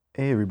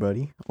Hey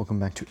everybody,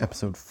 welcome back to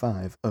episode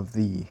 5 of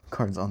the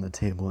Cards on the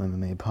Table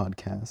MMA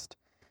podcast.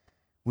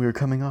 We are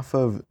coming off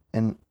of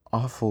an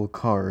awful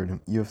card,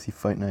 UFC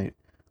Fight Night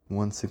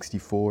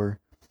 164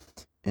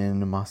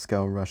 in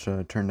Moscow,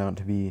 Russia. Turned out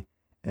to be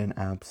an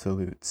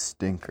absolute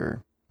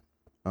stinker.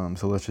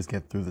 So let's just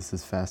get through this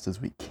as fast as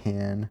we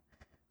can.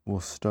 We'll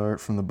start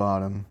from the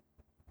bottom.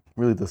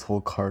 Really, this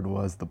whole card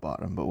was the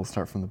bottom, but we'll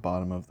start from the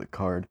bottom of the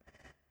card.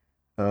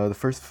 The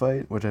first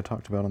fight, which I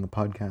talked about on the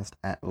podcast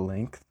at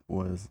length,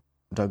 was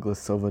Douglas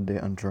Silva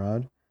de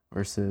Andrade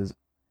versus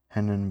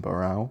Renan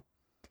Barão.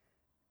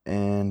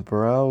 And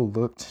Barão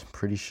looked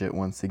pretty shit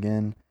once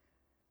again.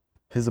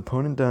 His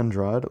opponent de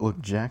Andrade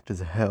looked jacked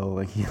as hell.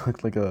 Like, he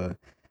looked like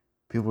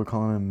people were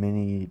calling him a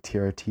mini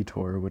TRT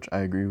tour, which I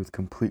agree with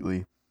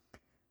completely.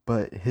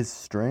 But his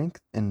strength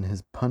and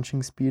his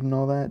punching speed and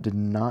all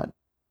that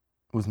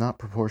was not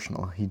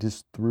proportional. He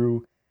just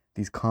threw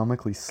these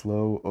comically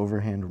slow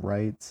overhand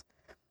rights.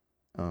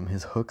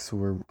 His hooks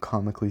were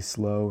comically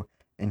slow,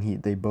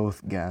 and they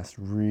both gassed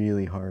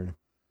really hard.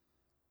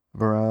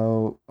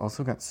 Barão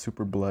also got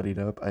super bloodied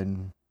up. I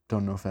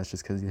don't know if that's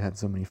just because he had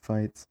so many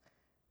fights,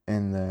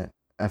 and that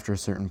after a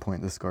certain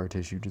point the scar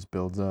tissue just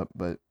builds up,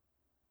 but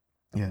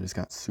yeah, just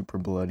got super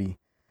bloody.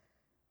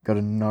 Got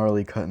a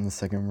gnarly cut in the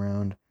second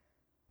round.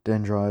 De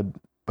Andrade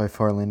by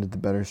far landed the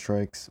better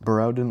strikes.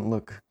 Barão didn't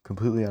look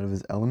completely out of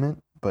his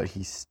element, but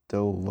he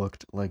still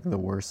looked like the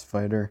worst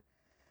fighter.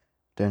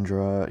 De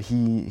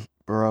Andrade,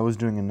 Barão was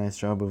doing a nice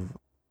job of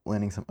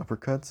landing some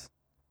uppercuts.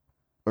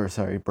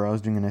 Barão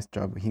was doing a nice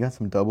job. He got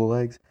some double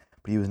legs,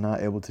 but he was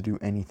not able to do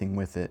anything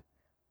with it.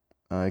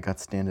 It got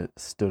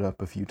stood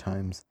up a few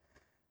times.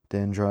 De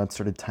Andrade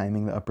started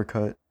timing the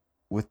uppercut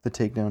with the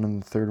takedown in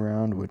the third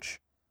round, which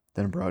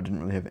then Barão didn't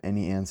really have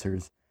any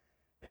answers.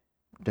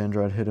 De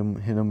Andrade hit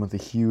him with a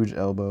huge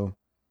elbow,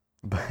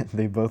 but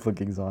they both look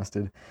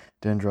exhausted.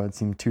 De Andrade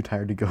seemed too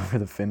tired to go for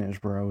the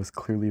finish. Barão was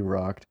clearly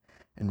rocked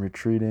and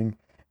retreating,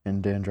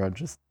 and De Andrade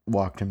just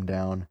walked him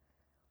down.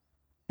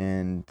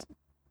 And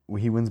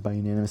he wins by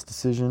unanimous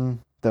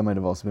decision. That might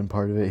have also been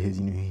part of it.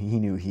 He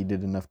knew he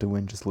did enough to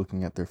win just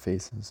looking at their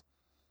faces.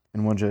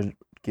 And one judge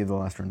gave the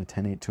last round a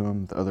 10-8 to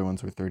him. The other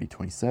ones were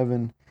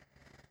 30-27.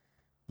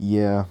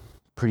 Yeah,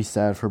 pretty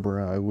sad for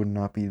Barão. I would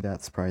not be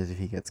that surprised if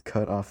he gets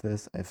cut off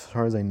this. As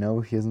far as I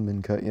know, he hasn't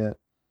been cut yet.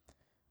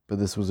 But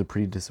this was a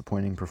pretty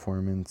disappointing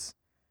performance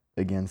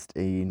against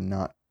a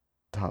not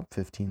top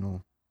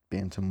 15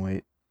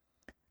 bantamweight.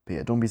 But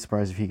yeah, don't be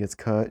surprised if he gets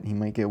cut. He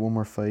might get one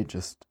more fight.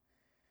 Just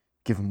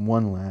give him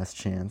one last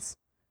chance.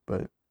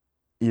 But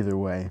either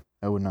way,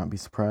 I would not be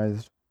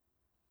surprised.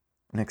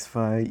 Next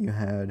fight, you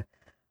had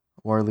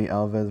Warlley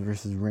Alves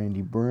versus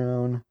Randy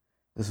Brown.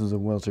 This was a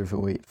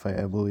welterweight fight,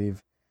 I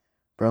believe.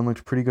 Brown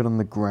looked pretty good on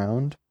the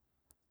ground.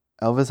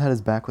 Alves had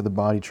his back with a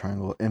body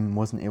triangle and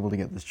wasn't able to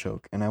get this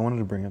choke. And I wanted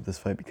to bring up this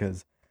fight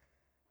because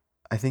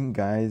I think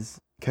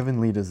Kevin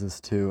Lee does this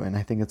too, and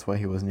I think it's why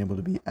he wasn't able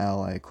to beat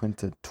Al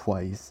Iaquinta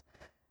twice.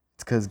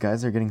 It's because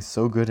guys are getting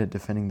so good at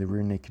defending the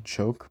rear naked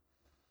choke.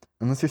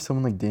 Unless you're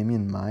someone like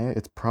Damian Maia,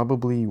 it's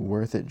probably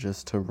worth it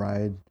just to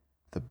ride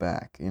the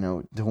back.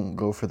 Don't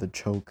go for the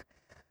choke.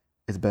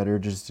 It's better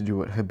just to do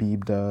what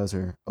Khabib does,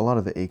 or a lot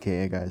of the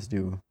AKA guys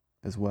do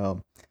as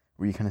well,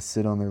 where you kind of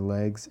sit on their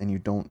legs and you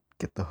don't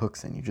get the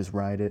hooks in. You just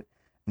ride it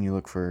and you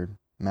look for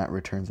mat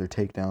returns or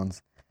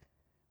takedowns,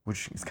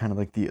 which is kind of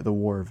like the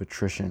war of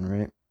attrition,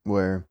 right?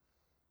 Where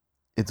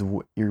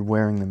you're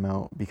wearing them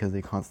out because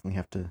they constantly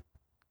have to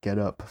get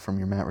up from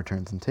your mat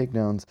returns and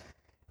takedowns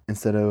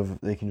instead of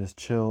they can just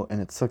chill. And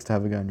it sucks to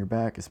have a guy on your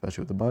back,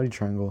 especially with the body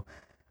triangle.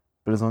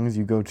 But as long as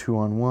you go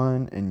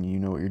 2-on-1 and you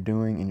know what you're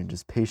doing and you're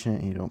just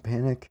patient and you don't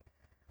panic,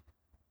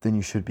 then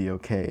you should be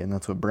okay. And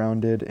that's what Brown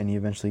did, and he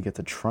eventually gets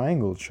a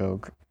triangle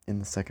choke in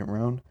the second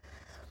round.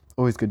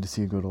 Always good to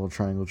see a good old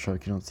triangle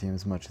choke. You don't see him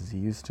as much as he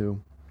used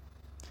to.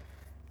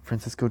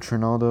 Francisco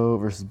Trinaldo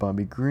versus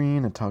Bobby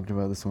Green. I talked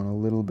about this one a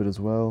little bit as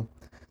well.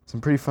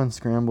 Some pretty fun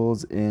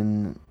scrambles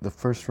in the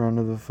first round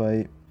of the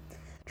fight.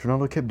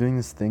 Trinaldo kept doing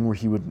this thing where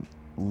he would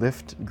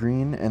lift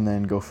Green and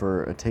then go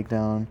for a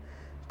takedown,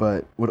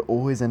 but would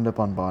always end up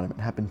on bottom.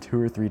 It happened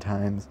 2 or 3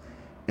 times,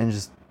 and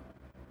just,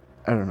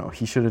 I don't know,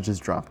 he should have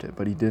just dropped it,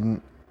 but he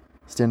didn't.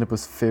 Stand-up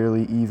was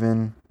fairly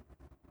even.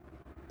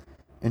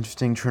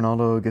 Interesting,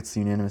 Trinaldo gets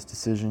the unanimous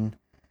decision.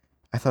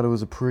 I thought it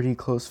was a pretty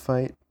close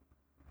fight,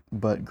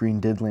 but Green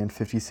did land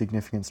 50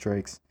 significant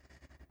strikes,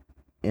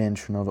 and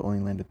Trinaldo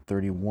only landed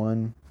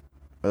 31.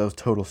 Well, that was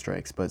total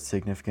strikes, but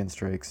significant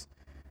strikes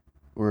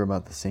were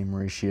about the same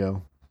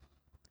ratio.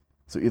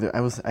 So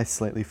I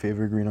slightly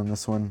favor Green on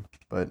this one,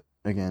 but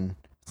again,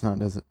 it's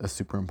not a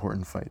super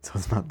important fight, so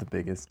it's not the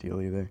biggest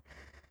deal either.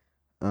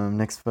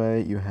 Next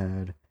fight, you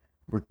had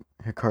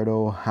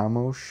Ricardo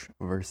Ramos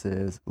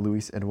versus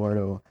Luis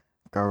Eduardo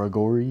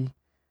Garagorri.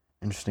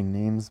 Interesting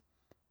names.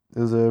 It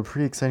was a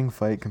pretty exciting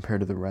fight compared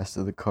to the rest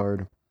of the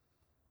card.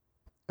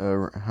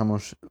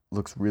 Ramos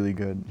looks really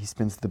good. He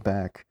spins to the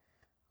back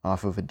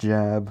off of a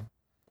jab,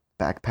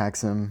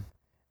 backpacks him,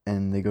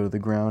 and they go to the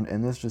ground.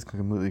 And this just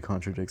completely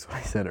contradicts what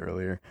I said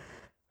earlier.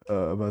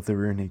 about the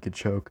rear naked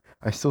choke.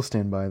 I still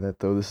stand by that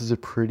though. This is a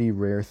pretty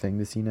rare thing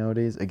to see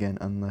nowadays. Again,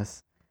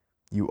 unless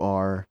you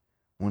are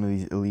one of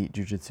these elite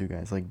jiu-jitsu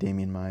guys like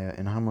Damian Maia,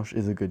 and Hamosh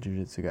is a good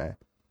jiu-jitsu guy.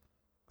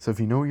 So if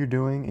you know what you're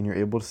doing and you're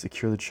able to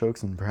secure the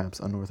chokes in perhaps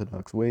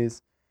unorthodox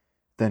ways,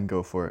 then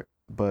go for it.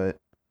 But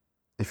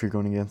if you're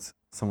going against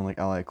someone like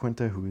Al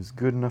Iaquinta, who is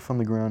good enough on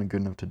the ground and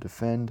good enough to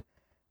defend,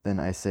 then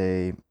I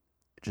say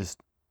just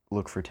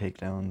look for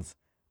takedowns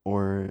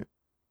or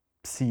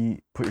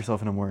put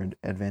yourself in a more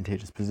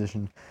advantageous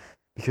position,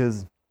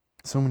 because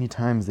so many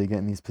times they get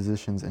in these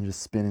positions and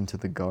just spin into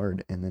the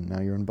guard, and then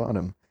now you're on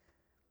bottom.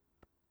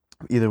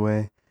 Either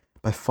way,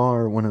 by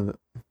far one of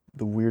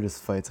the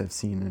weirdest fights I've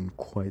seen in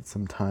quite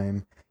some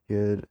time. You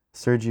had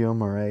Sergio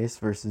Moraes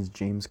versus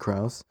James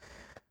Krause.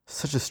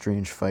 Such a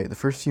strange fight. The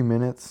first few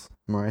minutes,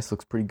 Moraes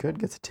looks pretty good,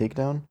 gets a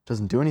takedown,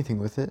 doesn't do anything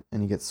with it,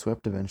 and he gets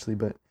swept eventually,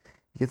 but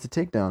he gets a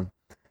takedown.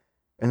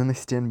 And then they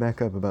stand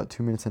back up about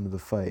 2 minutes into the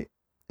fight,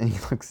 and he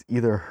looks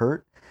either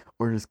hurt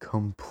or just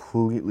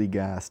completely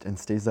gassed and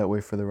stays that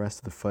way for the rest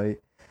of the fight.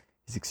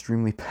 He's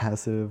extremely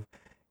passive.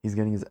 He's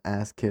getting his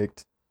ass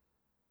kicked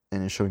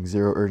and is showing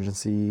zero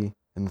urgency.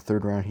 In the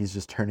third round, he's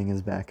just turning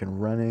his back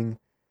and running.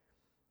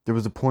 There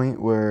was a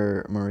point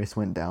where Moraes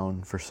went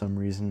down for some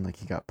reason, like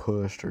he got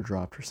pushed or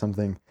dropped or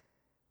something,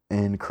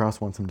 and Krause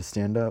wants him to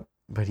stand up,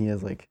 but he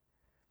holds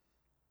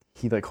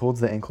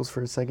the ankles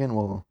for a second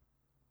while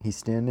he's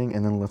standing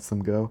and then lets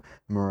them go.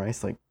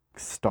 Moraes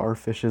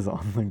starfishes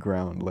on the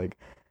ground, like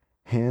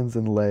hands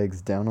and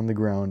legs down on the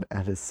ground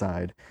at his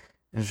side.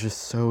 It's just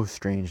so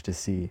strange to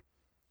see.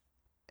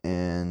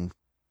 And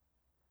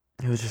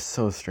it was just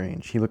so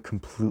strange. He looked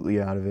completely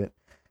out of it.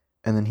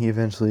 And then he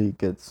eventually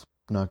gets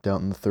knocked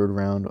out in the third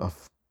round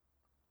off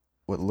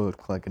what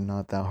looked like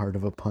not that hard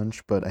of a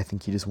punch, but I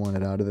think he just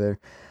wanted out of there.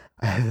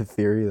 I have a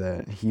theory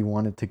that he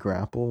wanted to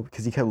grapple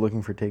because he kept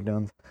looking for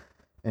takedowns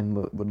and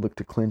would look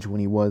to clinch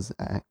when he was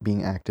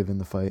being active in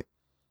the fight.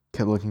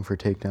 Kept looking for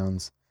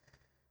takedowns.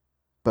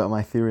 But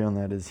my theory on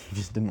that is he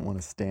just didn't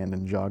want to stand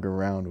and jog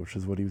around, which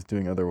is what he was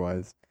doing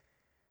otherwise.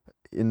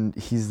 And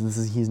he's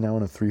now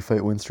on a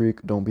 3-fight win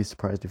streak. Don't be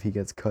surprised if he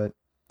gets cut.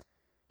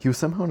 He was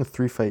somehow on a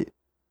 3-fight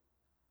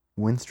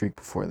win streak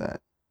before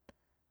that,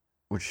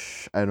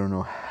 which I don't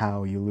know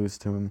how you lose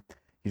to him.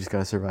 You just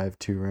gotta survive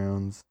 2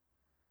 rounds.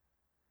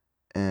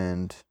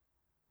 And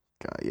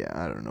God, yeah,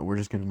 I don't know. We're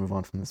just gonna move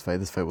on from this fight.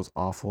 This fight was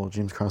awful.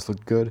 James Krause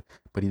looked good,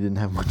 but he didn't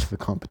have much of a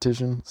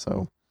competition,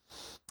 so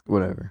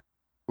whatever.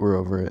 We're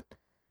over it.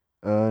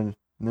 Now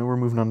we're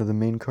moving on to the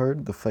main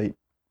card, the fight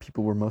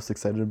people were most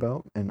excited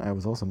about, and I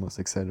was also most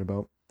excited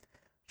about.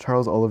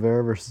 Charles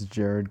Oliveira versus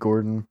Jared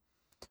Gordon.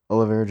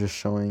 Oliveira just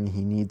showing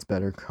he needs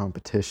better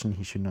competition.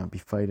 He should not be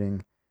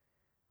fighting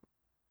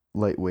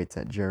lightweights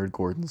at Jared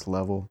Gordon's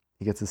level.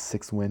 He gets his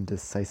 6th win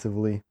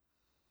decisively.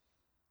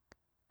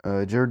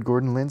 Jared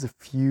Gordon lands a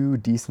few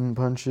decent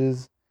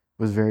punches,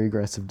 was very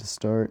aggressive to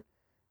start,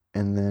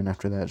 and then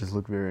after that just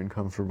looked very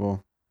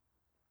uncomfortable.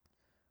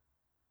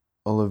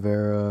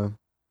 Oliveira,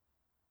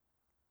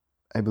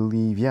 I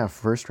believe,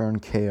 first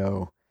round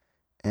KO.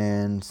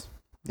 And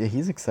yeah,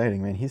 he's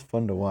exciting, man. He's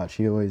fun to watch.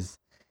 He always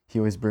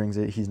brings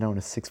it. He's now on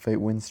a 6-fight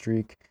win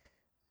streak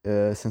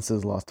since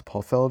his loss to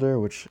Paul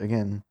Felder, which,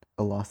 again,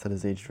 a loss that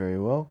has aged very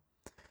well.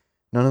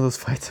 None of those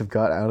fights have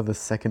got out of the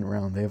second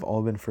round. They have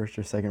all been first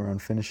or second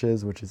round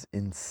finishes, which is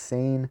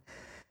insane.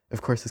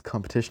 Of course, his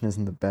competition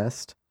isn't the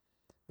best,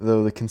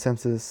 though the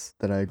consensus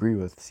that I agree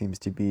with seems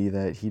to be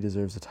that he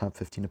deserves a top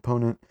 15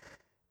 opponent,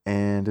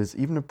 and there's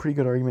even a pretty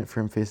good argument for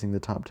him facing the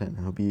top 10.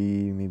 He'll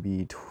be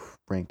maybe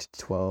ranked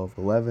 12,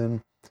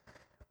 11.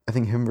 I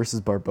think him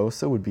versus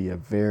Barbosa would be a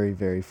very,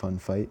 very fun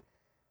fight.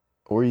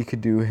 Or you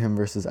could do him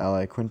versus Al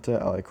Iaquinta.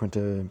 Al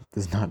Iaquinta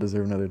does not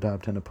deserve another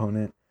top 10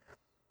 opponent.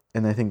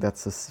 And I think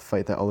that's a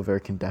fight that Oliveira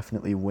can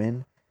definitely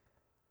win.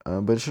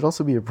 But it should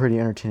also be a pretty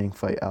entertaining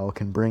fight. Al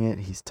can bring it.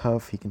 He's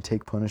tough. He can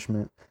take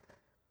punishment.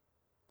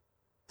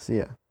 So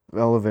yeah,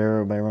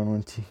 Oliveira by round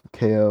 1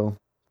 KO.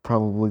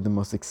 Probably the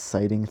most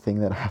exciting thing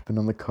that happened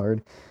on the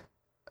card.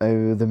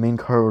 The main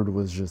card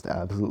was just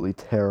absolutely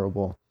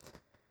terrible.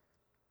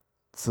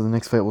 So the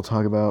next fight we'll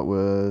talk about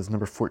was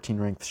number 14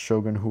 ranked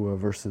Shogun Rua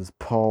versus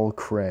Paul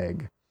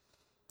Craig.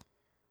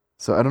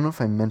 So I don't know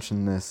if I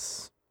mentioned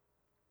this,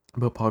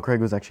 but Paul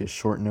Craig was actually a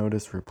short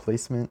notice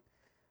replacement.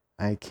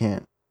 I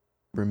can't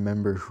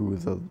remember who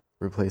the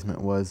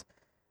replacement was.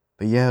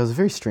 But yeah, it was a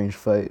very strange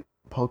fight.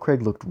 Paul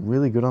Craig looked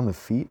really good on the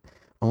feet.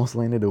 Almost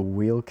landed a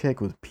wheel kick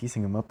with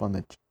piecing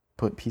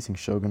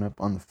Shogun up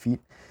on the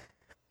feet.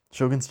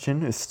 Shogun's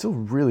chin is still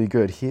really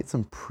good. He hit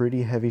some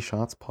pretty heavy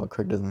shots. Paul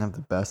Craig doesn't have the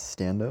best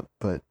stand-up,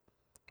 but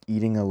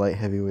eating a light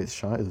heavyweight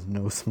shot is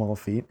no small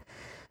feat.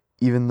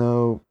 Even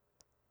though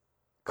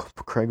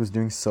Craig was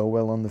doing so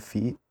well on the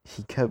feet,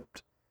 he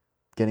kept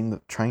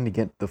trying to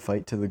get the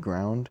fight to the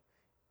ground,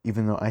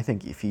 even though I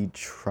think if he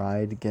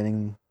tried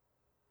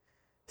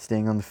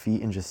staying on the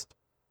feet and just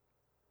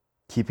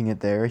keeping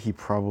it there, he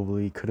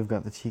probably could have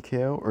got the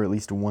TKO, or at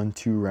least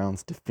 1-2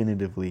 rounds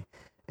definitively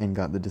and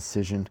got the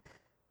decision.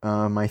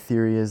 My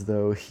theory is,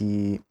 though,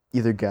 he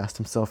either gassed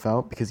himself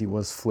out because he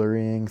was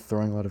flurrying,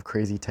 throwing a lot of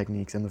crazy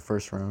techniques in the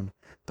first round,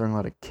 throwing a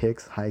lot of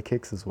kicks, high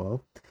kicks as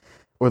well.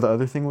 Or the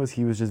other thing was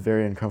he was just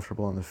very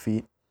uncomfortable on the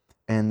feet.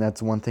 And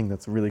that's one thing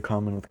that's really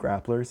common with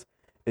grapplers,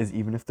 is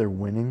even if they're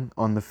winning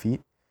on the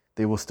feet,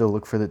 they will still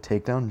look for the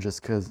takedown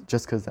just cause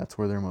that's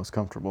where they're most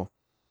comfortable.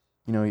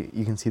 You know,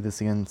 you can see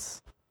this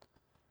against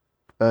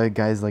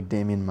guys like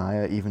Damian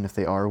Maia, even if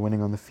they are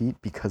winning on the feet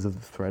because of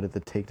the threat of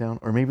the takedown,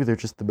 or maybe they're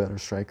just the better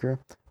striker,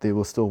 they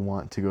will still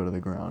want to go to the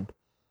ground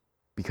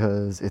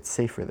because it's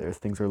safer there.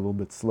 Things are a little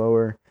bit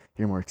slower.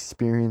 You're more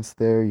experienced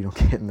there. You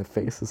don't get in the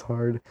face as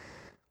hard.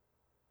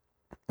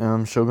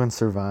 Shogun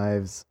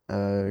survives.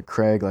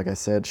 Craig, like I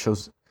said,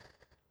 shows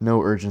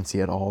no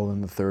urgency at all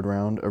in the third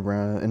round,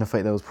 in a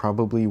fight that was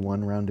probably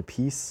 1 round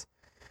apiece.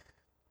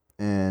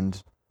 And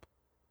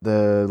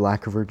the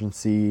lack of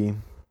urgency,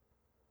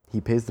 he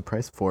pays the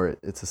price for it.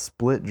 It's a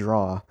split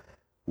draw,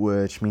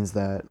 which means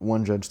that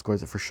one judge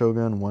scores it for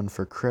Shogun, one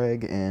for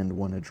Craig, and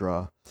one a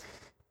draw.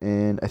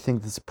 And I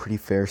think this is a pretty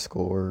fair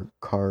score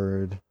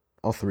card.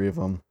 All three of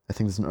them. I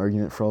think there's an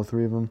argument for all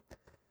three of them.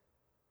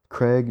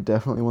 Craig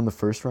definitely won the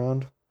first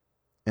round,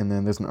 and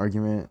then there's an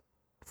argument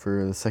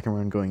for the second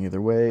round going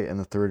either way, and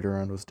the third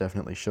round was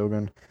definitely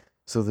Shogun.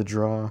 So the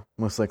draw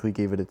most likely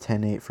gave it a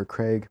 10-8 for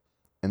Craig,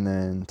 and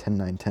then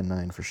 10-9,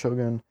 10-9 for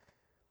Shogun.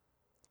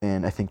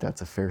 And I think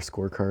that's a fair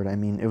scorecard. I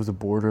mean, it was a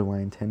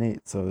borderline 10-8,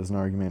 so there's an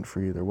argument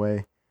for either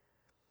way.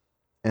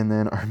 And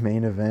then our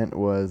main event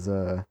was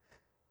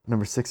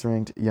number 6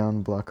 ranked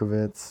Jan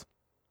Blachowicz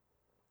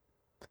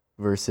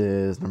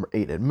versus number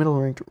 8 at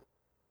middle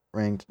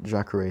ranked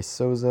Jacare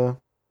Souza.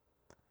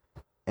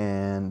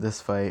 And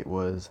this fight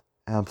was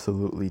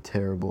absolutely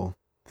terrible.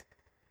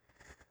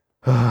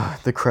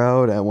 The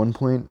crowd at one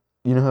point,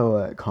 you know how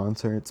at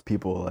concerts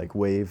people like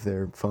wave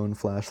their phone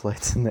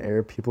flashlights in the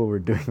air? People were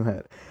doing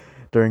that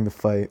during the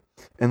fight.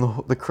 And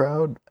the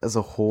crowd as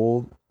a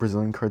whole,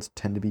 Brazilian cards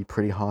tend to be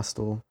pretty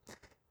hostile.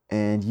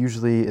 And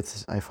usually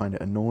I find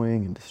it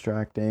annoying and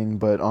distracting,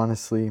 but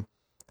honestly,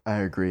 I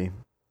agree.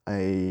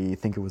 I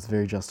think it was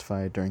very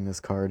justified during this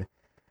card.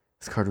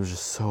 This card was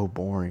just so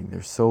boring.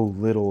 There's so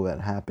little that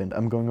happened.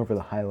 I'm going over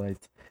the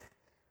highlights.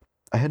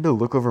 I had to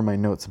look over my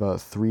notes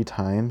about 3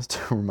 times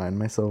to remind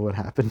myself what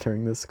happened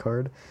during this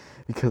card,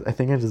 because I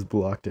think I just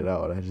blocked it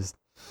out. I just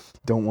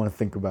don't want to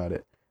think about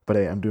it. But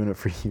hey, I'm doing it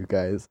for you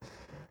guys.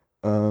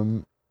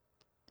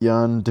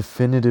 Jan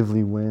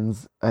definitively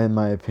wins, in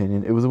my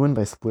opinion. It was a win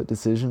by split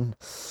decision.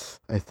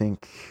 I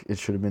think it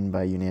should have been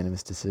by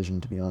unanimous decision,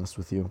 to be honest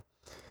with you.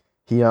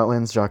 He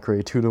outlands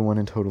Jacare 2-1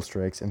 in total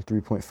strikes and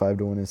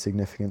 3.5-1 in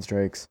significant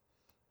strikes.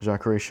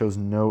 Jacare shows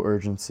no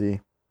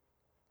urgency.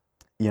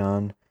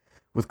 Jan,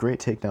 with great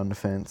takedown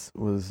defense,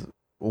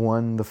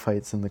 won the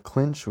fights in the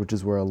clinch, which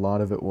is where a lot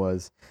of it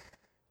was.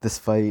 This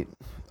fight,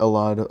 a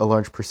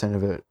large percent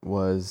of it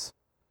was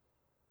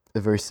a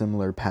very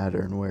similar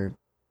pattern where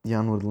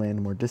Jan would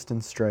land more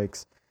distance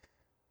strikes.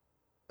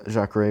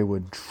 Jacare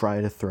would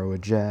try to throw a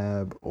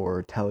jab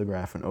or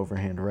telegraph an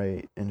overhand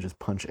right and just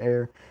punch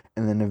air,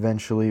 and then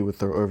eventually would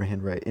throw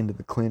overhand right into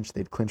the clinch.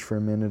 They'd clinch for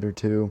a minute or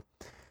two,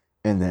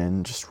 and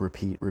then just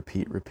repeat.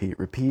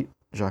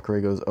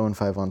 Jacare goes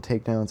 0-5 on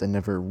takedowns and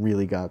never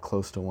really got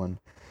close to one.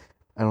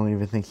 I don't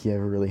even think he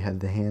ever really had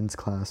the hands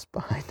clasped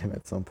behind him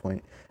at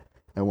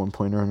one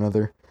point or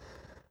another.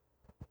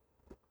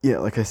 Yeah,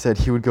 like I said,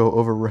 he would go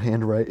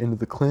overhand right into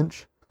the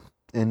clinch,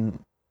 and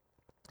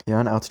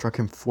Jan outstruck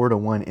him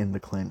 4-1 in the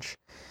clinch.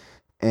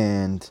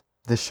 And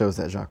this shows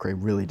that Jacare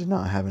really did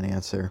not have an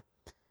answer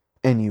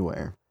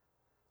anywhere.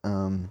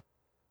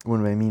 What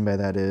I mean by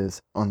that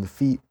is, on the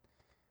feet,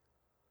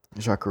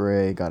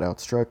 Jacare got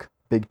outstruck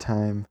big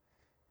time.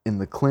 In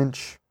the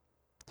clinch,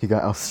 he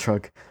got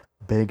outstruck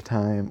big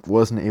time,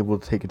 wasn't able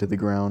to take it to the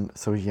ground,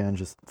 so Jan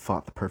just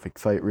fought the perfect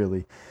fight,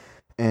 really.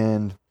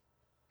 And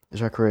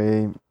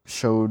Jacare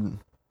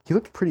he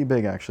looked pretty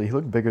big, actually. He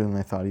looked bigger than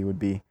I thought he would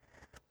be.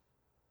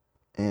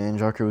 And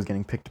Jacare was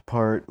getting picked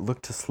apart,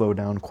 looked to slow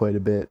down quite a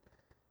bit.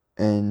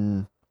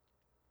 And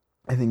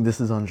I think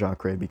this is on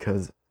Jacare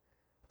because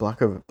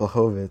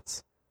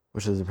Blachowicz,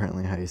 which is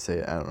apparently how you say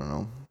it, I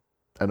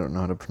don't know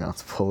how to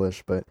pronounce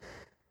Polish, but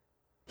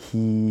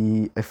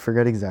I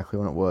forget exactly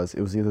when it was.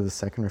 It was either the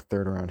second or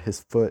third round.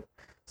 His foot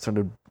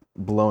started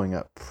blowing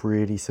up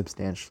pretty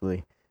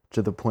substantially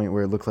to the point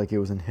where it looked like it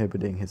was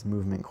inhibiting his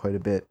movement quite a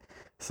bit.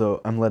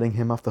 So I'm letting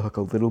him off the hook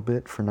a little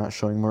bit for not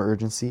showing more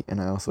urgency, and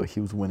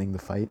he was winning the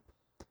fight.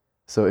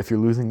 So if you're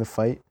losing the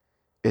fight,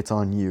 it's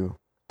on you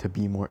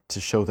to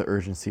show the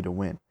urgency to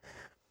win.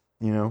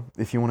 You know,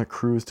 if you want to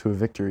cruise to a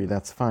victory,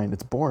 that's fine.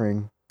 It's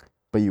boring,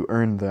 but you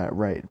earned that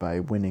right by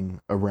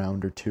winning a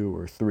round or 2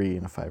 or 3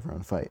 in a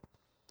 5-round fight.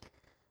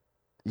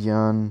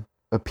 Jan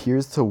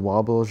appears to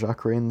wobble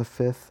Jacare in the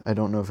 5th. I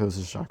don't know if it was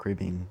just Jacare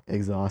being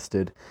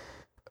exhausted,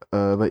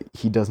 but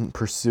he doesn't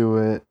pursue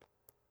it,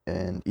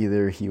 and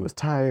either he was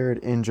tired,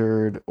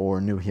 injured,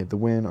 or knew he had the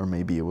win, or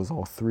maybe it was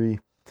all 3.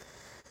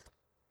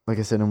 Like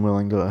I said, I'm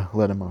willing to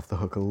let him off the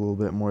hook a little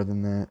bit more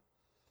than that.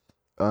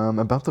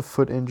 About the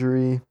foot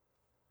injury,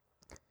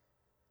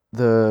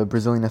 The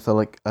Brazilian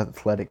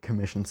Athletic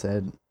Commission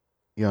said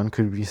Jan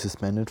could be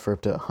suspended for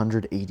up to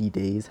 180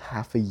 days,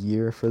 half a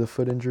year for the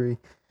foot injury.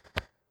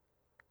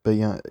 But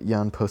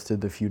Jan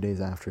posted a few days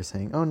after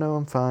saying, "Oh no,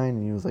 I'm fine,"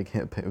 and he was like,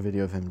 hit a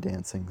video of him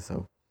dancing.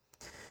 So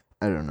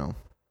I don't know.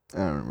 I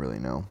don't really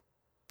know.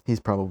 He's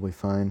probably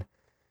fine.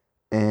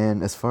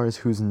 And as far as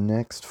who's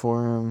next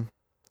for him,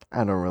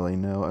 I don't really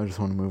know. I just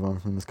want to move on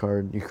from this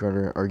card. You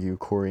could argue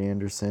Corey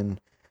Anderson.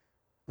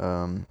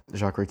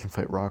 Jacare can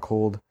fight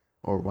Rockhold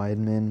or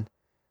Weidman.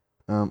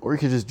 Or you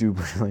could just do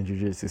Brazilian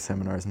Jiu-Jitsu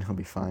seminars and he'll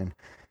be fine.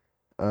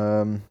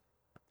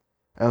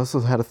 I also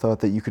had a thought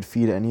that you could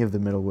feed any of the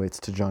middleweights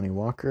to Johnny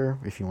Walker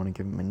if you want to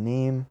give him a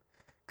name,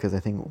 because I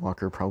think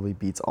Walker probably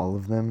beats all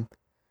of them.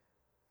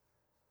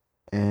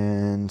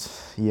 And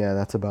yeah,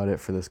 that's about it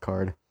for this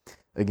card.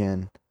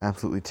 Again,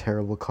 absolutely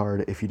terrible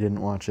card. If you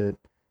didn't watch it,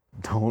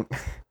 don't.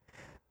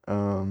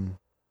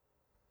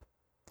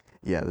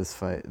 Yeah,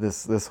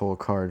 this whole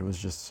card was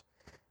just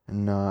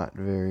not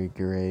very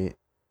great.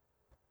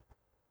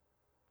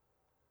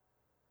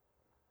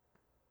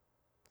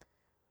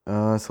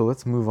 So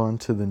let's move on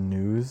to the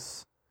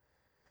news.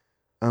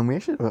 We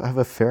actually have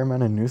a fair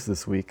amount of news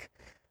this week.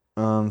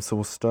 So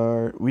we'll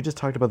start. We just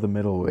talked about the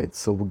middleweights,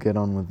 so we'll get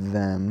on with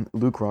them.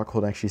 Luke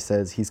Rockhold actually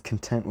says he's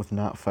content with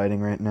not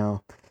fighting right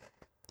now.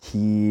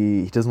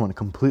 He doesn't want to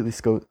completely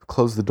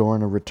close the door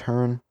on a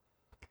return,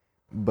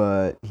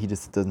 but he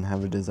just doesn't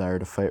have a desire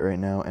to fight right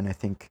now, and I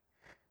think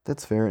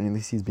that's fair, and at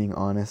least he's being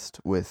honest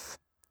with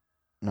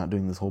not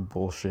doing this whole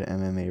bullshit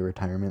MMA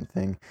retirement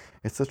thing.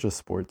 It's such a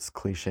sports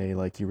cliche,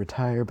 like you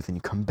retire, but then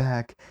you come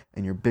back,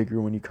 and you're bigger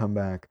when you come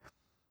back.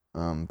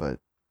 But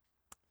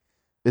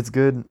it's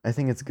good. I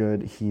think it's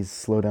good. He's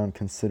slowed down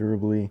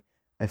considerably.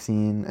 I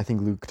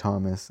think Luke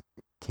Thomas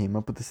came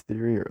up with this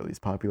theory, or at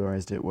least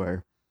popularized it,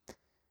 where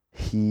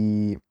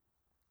he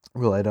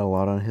relied a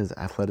lot on his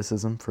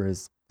athleticism for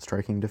his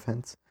striking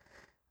defense.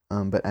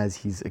 But as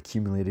he's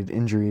accumulated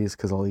injuries,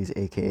 because all these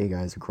AKA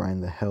guys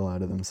grind the hell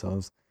out of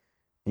themselves,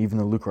 even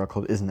though Luke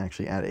Rockhold isn't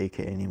actually at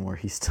AKA anymore,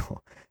 he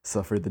still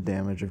suffered the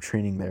damage of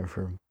training there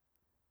for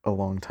a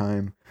long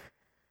time.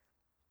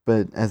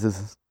 But as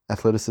his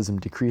athleticism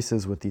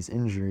decreases with these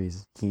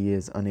injuries, he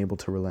is unable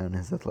to rely on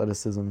his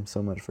athleticism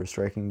so much for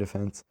striking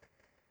defense,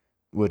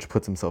 which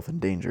puts himself in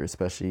danger,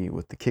 especially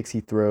with the kicks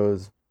he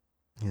throws.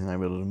 He's not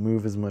able to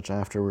move as much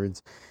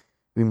afterwards.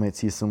 We might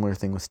see a similar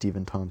thing with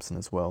Stephen Thompson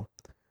as well,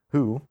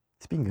 who,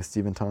 speaking of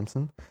Stephen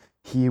Thompson,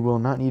 he will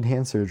not need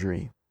hand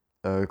surgery,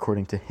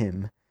 according to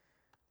him.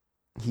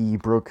 He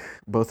broke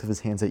both of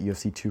his hands at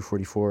UFC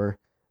 244.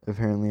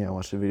 Apparently, I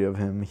watched a video of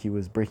him. He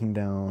was breaking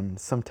down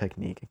some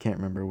technique. I can't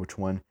remember which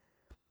one.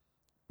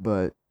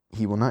 But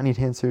he will not need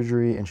hand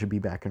surgery and should be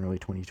back in early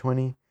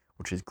 2020,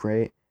 which is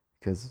great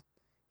because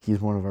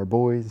he's one of our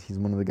boys. He's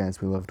one of the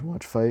guys we love to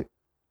watch fight.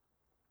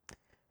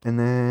 And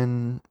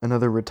then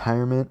another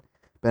retirement.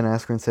 Ben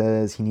Askren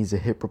says he needs a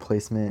hip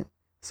replacement.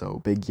 So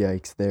big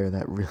yikes there.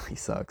 That really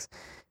sucks.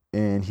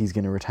 And he's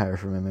going to retire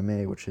from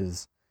MMA, which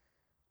is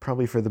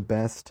probably for the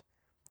best.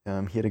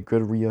 He had a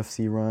good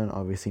UFC run,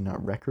 obviously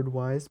not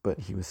record-wise, but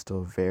he was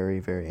still very,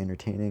 very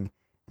entertaining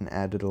and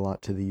added a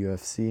lot to the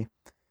UFC.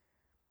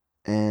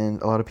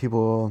 And a lot of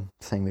people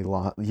saying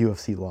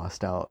UFC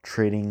lost out,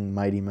 trading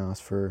Mighty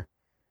Mouse for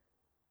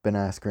Ben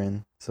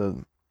Askren.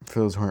 So for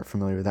those who aren't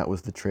familiar, that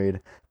was the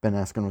trade. Ben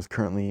Askren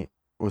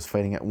was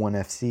fighting at ONE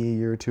FC a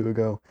year or two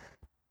ago.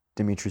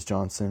 Demetrius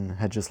Johnson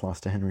had just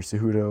lost to Henry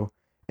Cejudo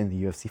in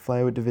the UFC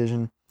flyweight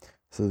division.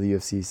 So the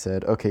UFC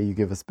said, okay, you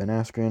give us Ben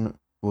Askren,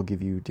 we'll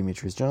give you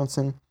Demetrius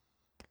Johnson.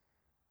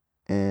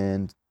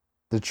 And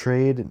the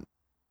trade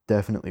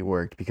definitely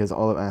worked because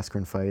all of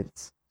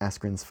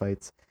Askren's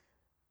fights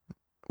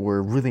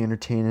were really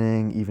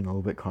entertaining, even a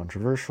little bit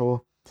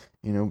controversial.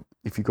 You know,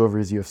 if you go over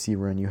his UFC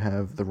run, you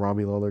have the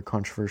Robbie Lawler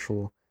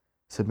controversial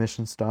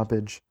submission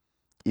stoppage,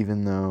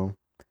 even though,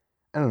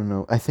 I don't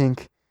know, I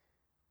think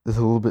there's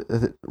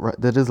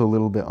that is a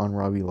little bit on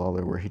Robbie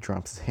Lawler where he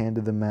drops his hand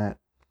to the mat.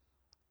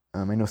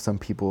 I know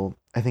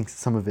I think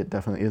some of it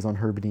definitely is on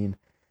Herb Dean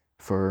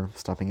for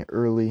stopping it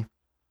early.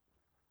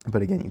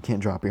 But again, you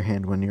can't drop your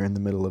hand when you're in the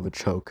middle of a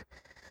choke.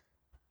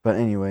 But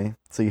anyway,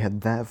 so you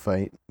had that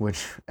fight,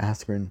 which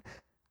Askren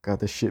got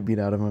the shit beat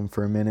out of him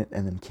for a minute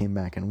and then came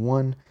back and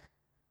won.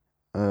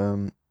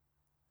 And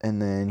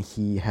then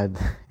he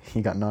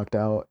got knocked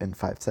out in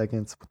 5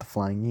 seconds with the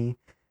flying knee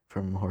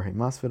from Jorge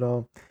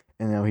Masvidal.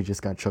 And now he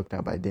just got choked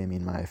out by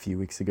Damian Maia a few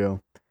weeks ago.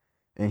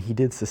 And he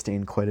did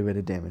sustain quite a bit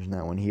of damage in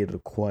that one. He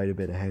had quite a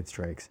bit of head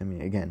strikes. I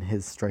mean, again,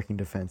 his striking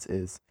defense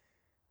is,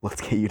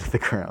 let's get you to the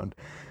ground.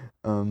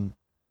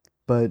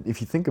 But if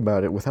you think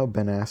about it, without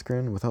Ben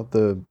Askren, without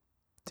the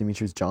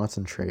Demetrius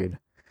Johnson trade,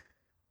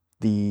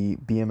 the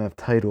BMF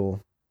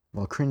title,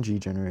 while cringy,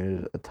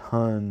 generated a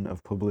ton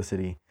of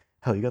publicity.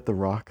 Hell, you got The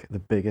Rock, the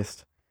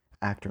biggest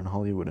actor in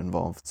Hollywood,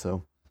 involved,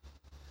 so...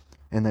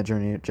 And that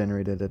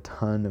generated a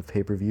ton of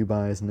pay-per-view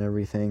buys and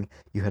everything.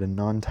 You had a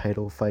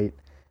non-title fight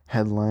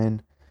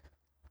headline,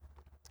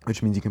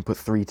 which means you can put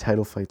 3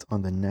 title fights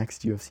on the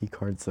next UFC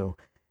card, so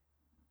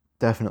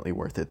definitely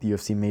worth it. The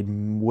UFC made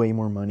way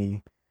more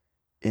money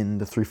in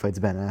the 3 fights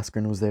Ben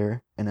Askren was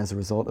there, and as a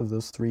result of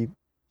those 3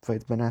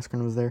 fights Ben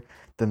Askren was there,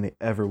 than they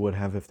ever would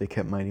have if they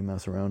kept Mighty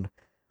Mouse around.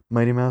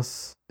 Mighty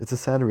Mouse, it's a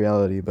sad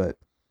reality, but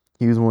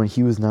he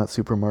was not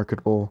super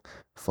marketable.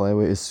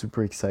 Flyweight is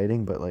super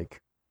exciting, but like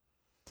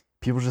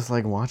people just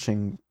like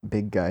watching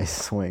big guys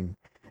swing.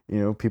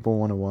 People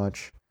want to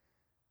watch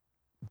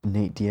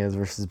Nate Diaz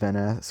versus Ben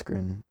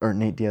Askren, or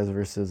Nate Diaz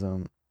versus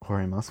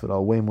Jorge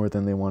Masvidal way more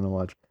than they want to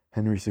watch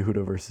Henry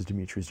Cejudo versus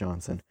Demetrius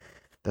Johnson.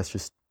 That's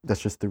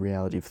just the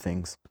reality of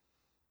things.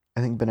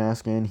 I think Ben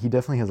Askren, he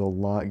definitely has a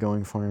lot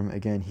going for him.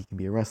 Again, he can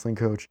be a wrestling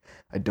coach.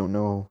 I don't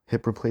know.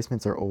 Hip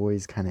replacements are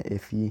always kind of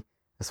iffy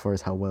as far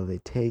as how well they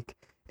take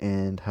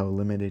and how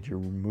limited your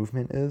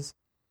movement is.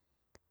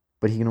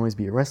 But he can always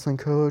be a wrestling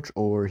coach,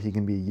 or he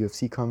can be a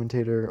UFC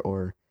commentator,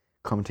 or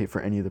commentate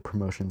for any of the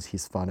promotions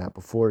he's fought at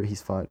before.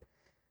 He's done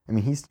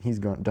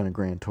a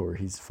grand tour.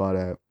 He's fought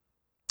at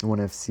ONE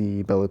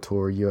FC,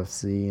 Bellator,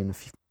 UFC, and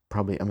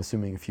probably, I'm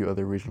assuming, a few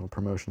other regional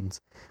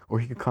promotions. Or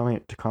he could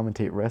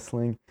commentate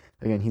wrestling.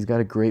 Again, he's got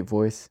a great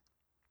voice.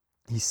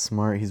 He's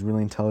smart. He's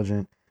really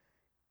intelligent.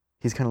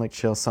 He's kind of like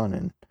Chael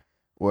Sonnen,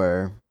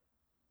 where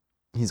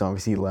he's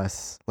obviously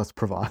less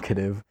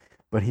provocative,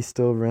 but he's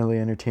still really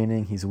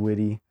entertaining. He's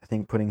witty. I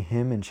think putting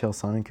him and Chael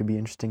Sonnen could be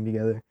interesting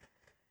together.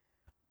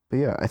 But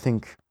yeah, I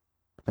think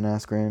Ben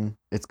Askren,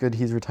 it's good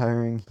he's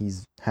retiring.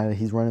 He's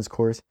run his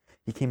course.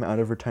 He came out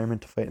of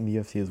retirement to fight in the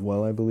UFC as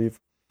well, I believe.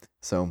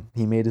 So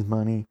he made his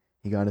money,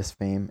 he got his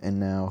fame, and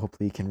now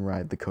hopefully he can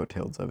ride the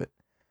coattails of it.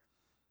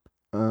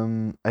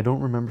 I don't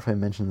remember if I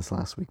mentioned this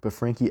last week, but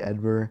Frankie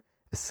Edgar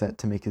is set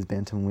to make his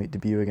bantamweight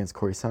debut against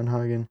Corey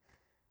Sandhagen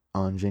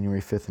on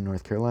January 5th in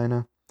North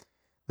Carolina.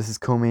 This is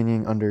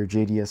co-maining under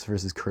JDS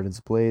versus Curtis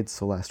Blaydes.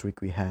 So last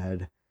week we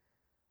had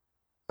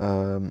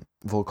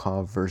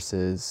Volkov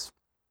versus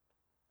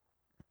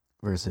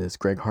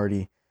Greg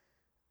Hardy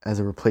as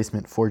a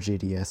replacement for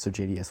JDS. So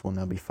JDS will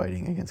now be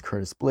fighting against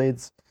Curtis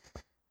Blaydes.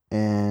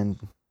 And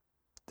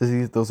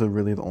those are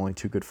really the only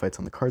 2 good fights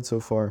on the card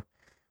so far.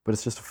 But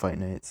it's just a fight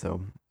night,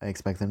 so I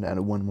expect them to add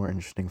one more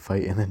interesting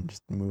fight and then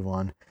just move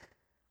on.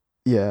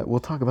 Yeah, we'll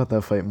talk about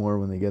that fight more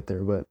when they get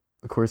there, but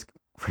of course,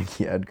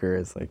 Frankie Edgar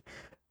is like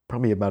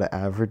probably about an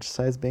average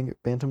size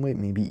bantamweight,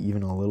 maybe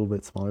even a little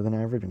bit smaller than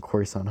average, and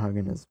Corey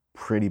Sandhagen is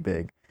pretty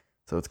big.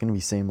 So it's going to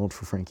be same old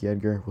for Frankie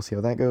Edgar. We'll see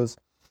how that goes.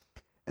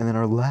 And then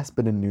our last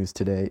bit of news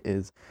today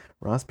is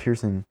Ross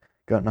Pearson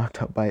got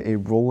knocked out by a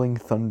Rolling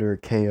Thunder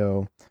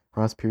KO.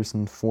 Ross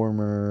Pearson,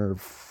 former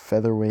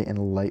featherweight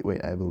and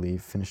lightweight, I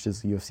believe, finished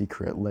his UFC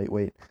career at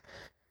lightweight,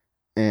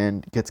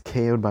 and gets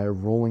KO'd by a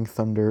Rolling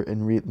Thunder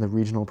in the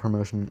regional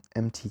promotion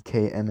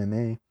MTK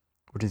MMA,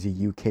 which is a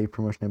UK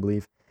promotion, I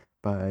believe,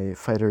 by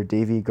fighter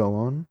Davy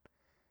Gallon.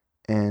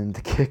 And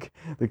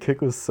the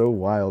kick was so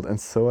wild and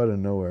so out of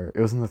nowhere.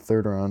 It was in the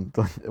 3rd round.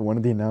 One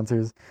of the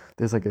announcers,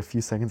 there's like a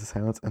few seconds of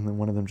silence, and then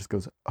one of them just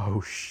goes,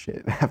 "Oh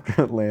shit,"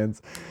 after it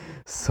lands.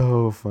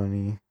 So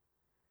funny.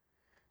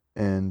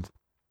 And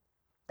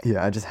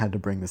yeah, I just had to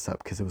bring this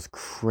up because it was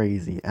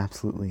crazy,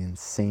 absolutely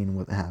insane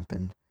what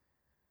happened.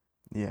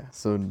 Yeah,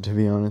 so to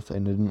be honest, I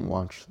didn't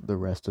watch the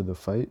rest of the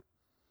fight.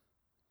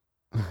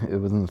 It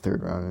was in the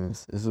 3rd round, and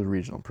this is a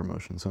regional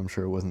promotion, so I'm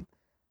sure it wasn't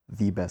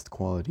the best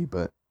quality,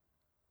 but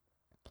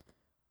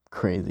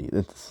crazy.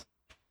 It's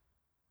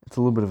a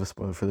little bit of a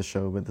spoiler for the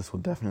show, but this will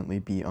definitely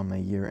be on my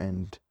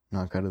year-end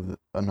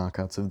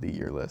knockouts of the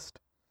year list.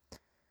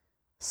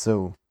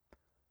 So,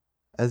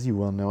 as you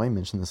well know, I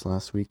mentioned this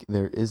last week,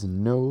 there is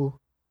no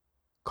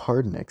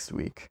card next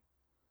week.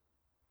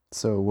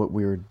 So what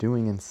we're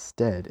doing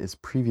instead is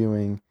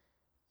previewing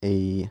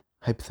a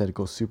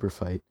hypothetical super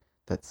fight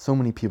that so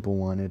many people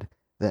wanted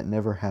that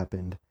never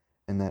happened,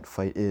 and that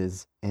fight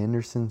is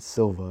Anderson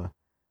Silva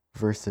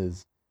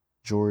versus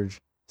George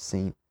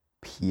St.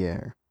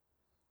 Pierre.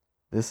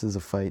 This is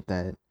a fight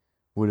that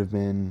would have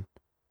been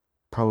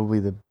probably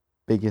the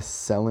biggest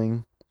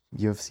selling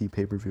UFC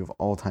pay-per-view of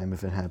all time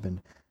if it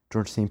happened.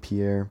 George St.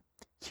 Pierre,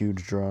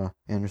 huge draw.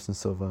 Anderson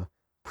Silva,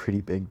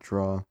 pretty big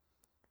draw.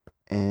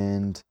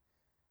 And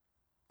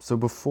so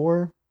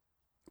before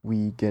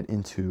we get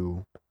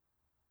into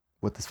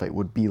what this fight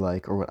would be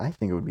like, or what I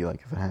think it would be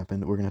like if it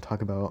happened, we're going to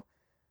talk about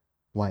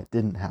why it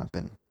didn't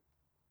happen.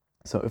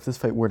 So if this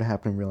fight were to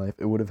happen in real life,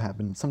 it would have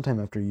happened sometime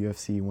after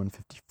UFC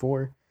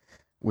 154,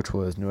 which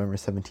was November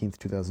 17th,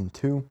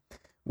 2002,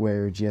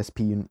 where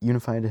GSP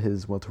unified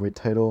his welterweight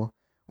title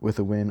with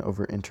a win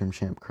over interim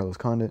champ Carlos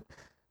Condit.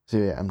 So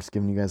yeah, I'm just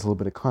giving you guys a little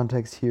bit of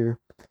context here.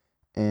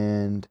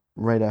 And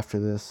right after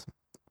this,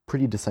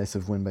 pretty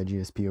decisive win by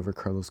GSP over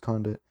Carlos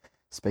Condit,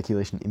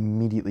 speculation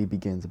immediately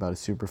begins about a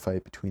super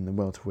fight between the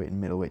welterweight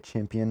and middleweight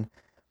champion.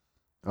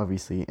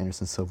 Obviously,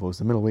 Anderson Silva was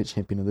the middleweight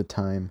champion of the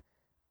time,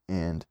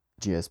 and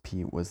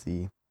GSP was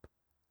the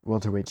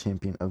welterweight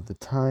champion of the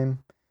time.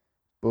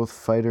 Both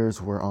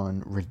fighters were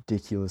on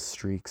ridiculous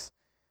streaks.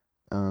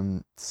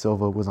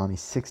 Silva was on a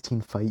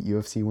 16-fight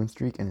UFC win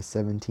streak and a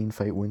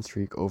 17-fight win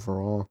streak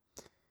overall.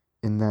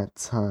 In that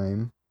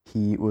time,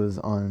 he was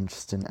on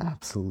just an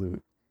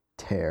absolute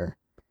tear.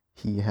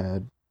 He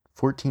had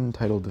 14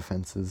 title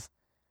defenses,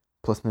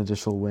 plus an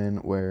additional win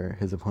where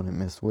his opponent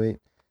missed weight,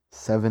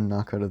 7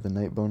 knockout of the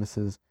night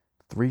bonuses,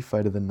 3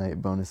 fight of the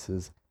night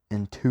bonuses,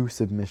 and 2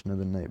 submission of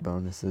the night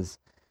bonuses.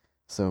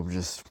 So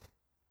just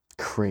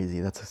crazy.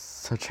 That's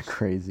such a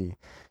crazy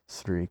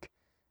streak.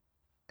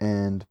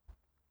 And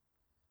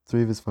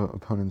 3 of his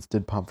opponents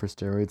did pop for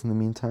steroids in the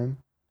meantime,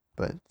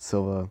 but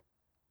Silva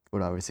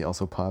would obviously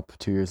also pop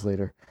 2 years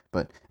later.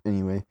 But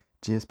anyway,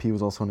 GSP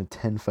was also on a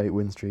 10-fight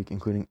win streak,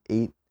 including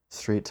 8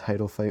 straight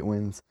title fight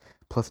wins,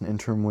 plus an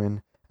interim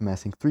win,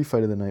 amassing 3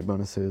 fight of the night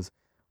bonuses,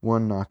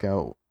 1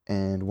 knockout,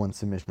 and 1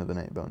 submission of the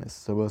night bonus.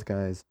 So both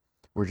guys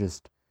were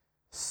just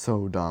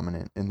so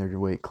dominant in their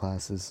weight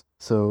classes.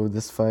 So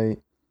this fight,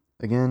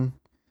 again,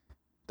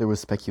 there was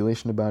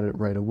speculation about it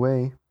right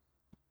away.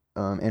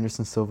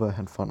 Anderson Silva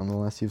had fought on the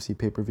last UFC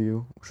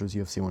pay-per-view, which was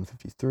UFC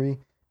 153,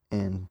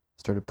 and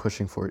started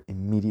pushing for it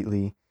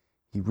immediately.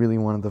 He really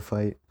wanted the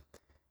fight.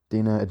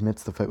 Dana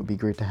admits the fight would be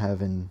great to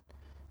have in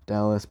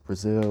Dallas,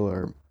 Brazil,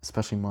 or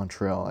especially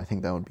Montreal. I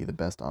think that would be the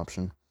best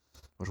option,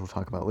 which we'll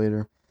talk about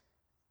later.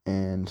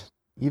 And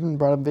even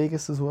brought up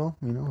Vegas as well,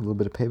 a little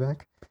bit of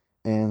payback.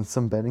 And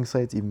some betting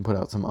sites even put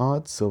out some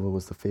odds. Silva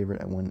was the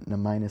favorite at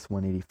minus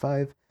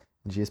 185,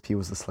 and GSP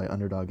was the slight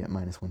underdog at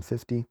minus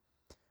 150.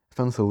 I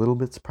found this a little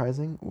bit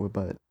surprising,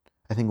 but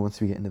I think once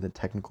we get into the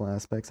technical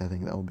aspects, I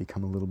think that will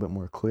become a little bit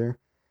more clear.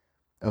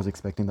 I was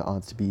expecting the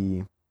odds to be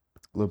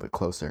a little bit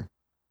closer.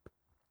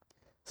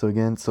 So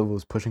again, Silva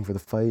was pushing for the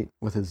fight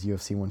with his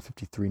UFC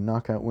 153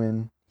 knockout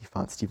win. He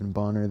fought Stephen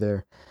Bonner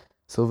there.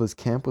 Silva's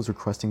camp was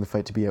requesting the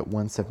fight to be at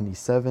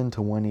 177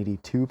 to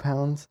 182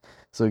 pounds.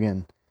 So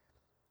again,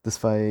 this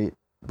fight,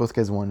 both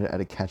guys wanted it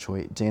at a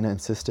catchweight. Dana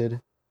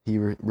insisted, he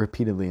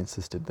repeatedly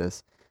insisted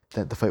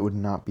that the fight would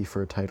not be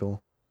for a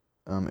title.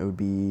 It would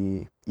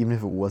be, even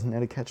if it wasn't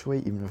at a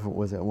catchweight, even if it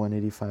was at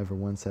 185 or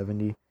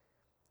 170,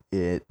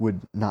 it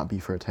would not be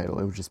for a title.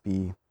 It would just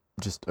be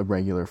just a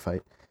regular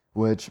fight,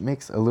 which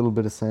makes a little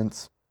bit of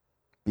sense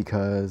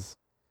because,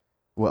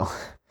 well,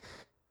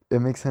 it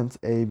makes sense,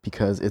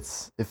 because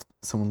if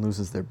someone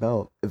loses their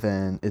belt,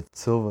 then if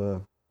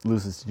Silva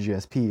loses to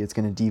GSP, it's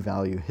going to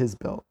devalue his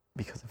belt,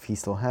 because if he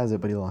still has it,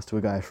 but he lost to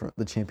a guy from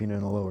the champion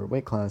in a lower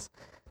weight class,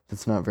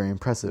 that's not very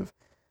impressive.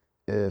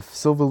 If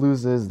Silva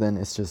loses, then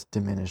it's just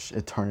diminished.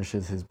 It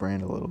tarnishes his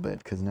brand a little bit,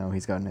 because now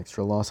he's got an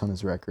extra loss on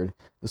his record.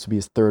 This would be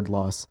his 3rd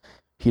loss.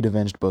 He'd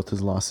avenged both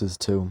his losses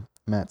to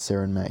Matt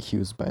Serra and Matt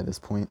Hughes by this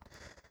point.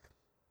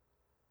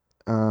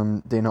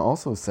 Dana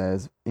also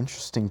says,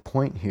 interesting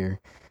point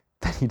here,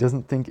 that he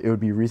doesn't think it would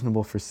be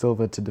reasonable for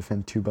Silva to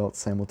defend 2 belts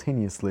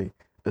simultaneously,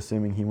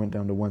 assuming he went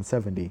down to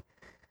 170.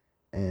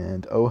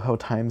 And oh, how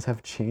times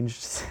have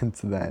changed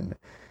since then.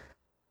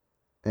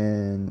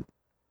 And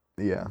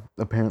yeah,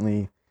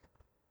 apparently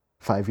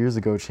 5 years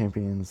ago,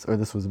 champions, or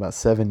this was about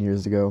 7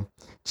 years ago,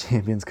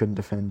 champions couldn't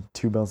defend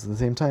 2 belts at the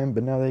same time,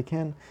 but now they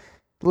can.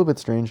 A little bit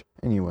strange.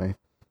 Anyway,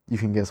 you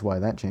can guess why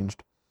that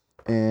changed.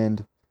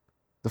 And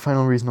the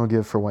final reason I'll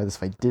give for why this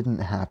fight didn't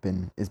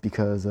happen is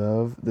because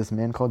of this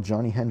man called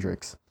Johnny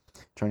Hendricks.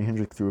 Johnny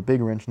Hendricks threw a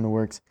big wrench in the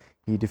works.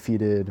 He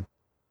defeated,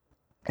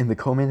 in the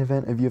co-main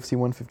event of UFC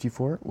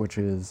 154, which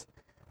is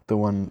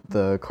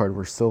the card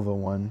where Silva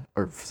won,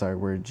 where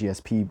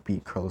GSP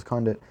beat Carlos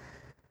Condit,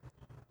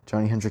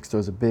 Johnny Hendricks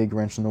throws a big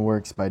wrench in the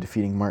works by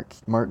defeating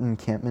Martin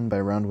Kampmann by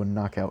round 1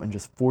 knockout in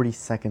just 40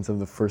 seconds of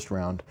the first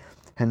round.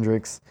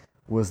 Hendricks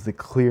was the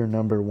clear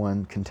number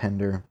 1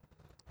 contender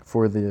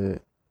for the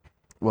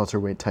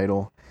welterweight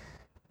title.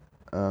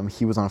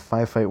 He was on a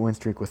 5-fight win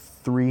streak with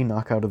 3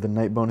 knockout of the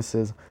night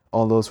bonuses.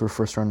 All those were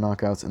first-round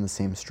knockouts in the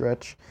same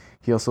stretch.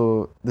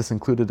 This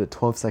included a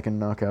 12-second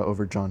knockout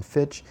over John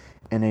Fitch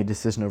and a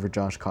decision over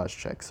Josh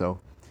Koscheck. So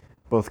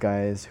both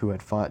guys who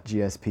had fought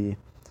GSP,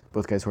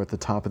 both guys who were at the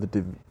top of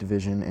the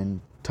division in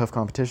tough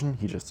competition,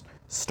 he just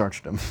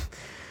starched them.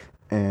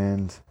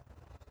 And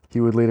he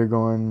would later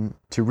go on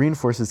to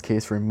reinforce his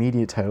case for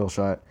immediate title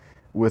shot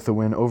with a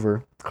win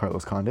over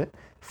Carlos Condit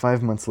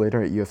 5 months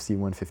later at UFC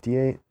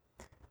 158.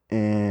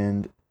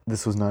 And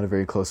this was not a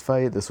very close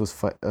fight. This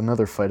was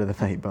another fight of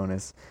the night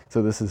bonus.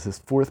 So this is his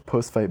 4th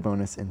post-fight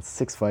bonus in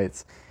 6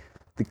 fights.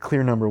 The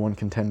clear number 1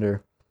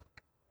 contender.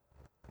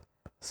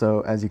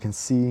 So as you can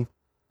see,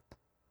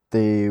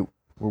 they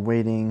were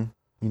waiting.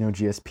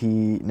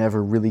 GSP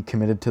never really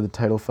committed to the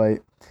title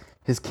fight.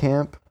 His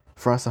camp,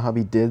 Firas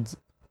Zahabi, did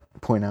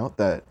point out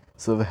that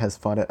Silva has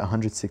fought at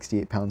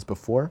 168 pounds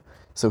before,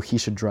 so he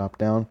should drop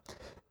down.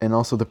 And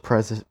also the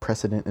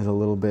precedent is a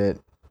little bit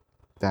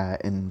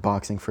that in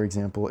boxing, for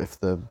example, if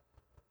the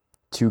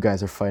 2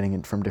 guys are fighting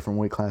from different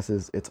weight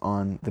classes, it's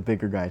on the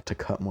bigger guy to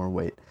cut more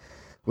weight,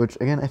 which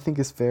again I think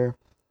is fair.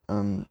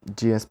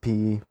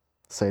 GSP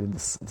cited the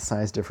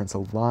size difference a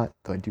lot,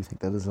 though I do think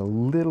that is a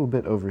little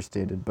bit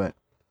overstated, but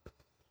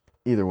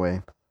either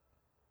way.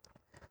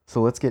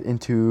 So let's get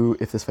into,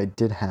 if this fight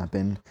did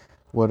happen,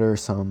 what are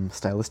some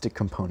stylistic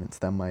components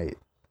that might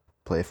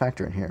play a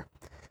factor in here.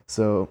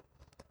 So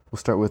we'll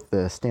start with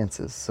the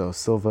stances. So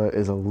Silva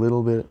is a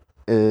little bit,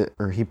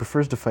 he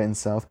prefers to fight in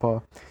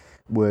southpaw,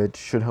 which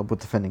should help with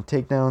defending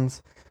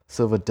takedowns.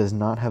 Silva does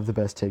not have the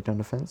best takedown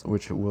defense,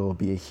 which will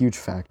be a huge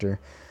factor.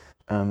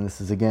 This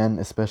is, again,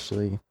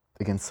 especially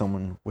against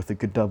someone with a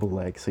good double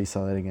leg. So you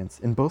saw that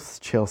in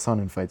both Chael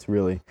Sonnen fights,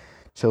 really.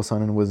 Chael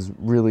Sonnen was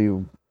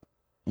really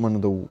one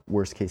of the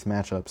worst case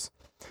matchups.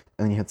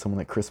 And then you had someone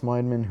like Chris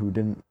Weidman, who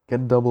didn't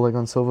get a double leg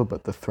on Silva,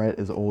 but the threat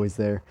is always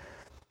there.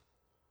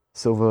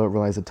 Silva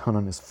relies a ton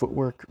on his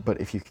footwork, but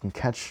if you can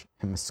catch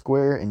him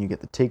square and you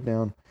get the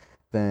takedown,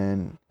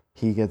 then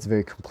he gets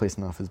very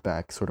complacent off his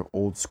back, sort of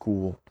old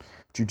school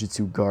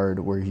jiu-jitsu guard,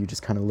 where you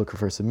just kind of look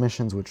for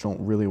submissions, which don't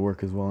really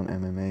work as well in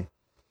MMA.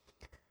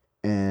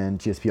 And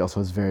GSP also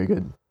has very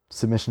good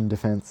submission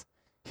defense.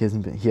 He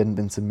hadn't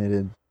been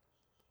submitted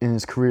in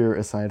his career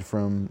aside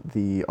from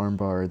the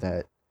armbar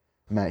that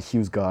Matt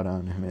Hughes got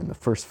on him in the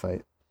first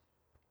fight,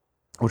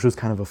 which was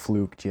kind of a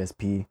fluke.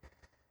 GSP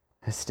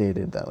has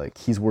stated that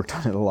he's worked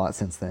on it a lot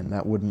since then.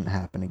 That wouldn't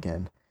happen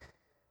again.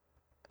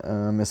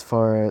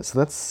 So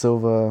that's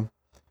Silva,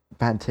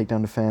 bad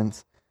takedown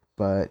defense,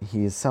 but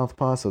he is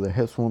southpaw, so their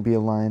hips won't be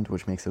aligned,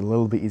 which makes it a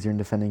little bit easier in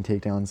defending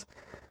takedowns.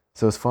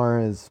 So as far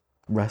as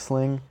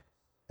wrestling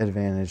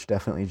advantage,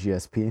 definitely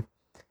GSP.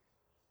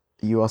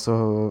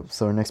 So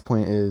our next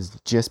point is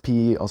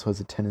GSP also has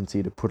a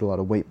tendency to put a lot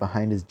of weight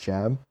behind his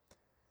jab,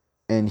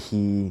 and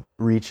he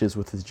reaches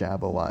with his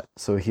jab a lot.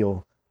 So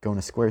he'll go in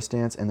a square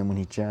stance, and then when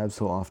he jabs,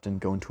 he'll often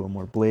go into a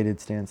more bladed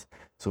stance,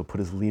 so he'll put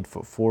his lead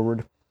foot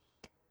forward.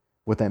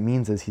 What that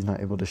means is he's not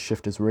able to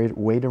shift his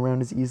weight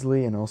around as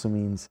easily, and also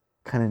means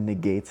kind of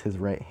negates his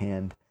right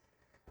hand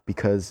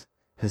because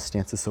his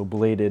stance is so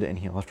bladed, and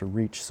he'll have to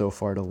reach so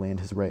far to land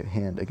his right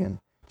hand. Again,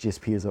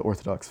 GSP is an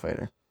orthodox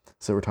fighter,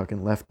 so we're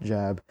talking left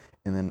jab,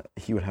 and then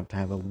he would have to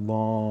have a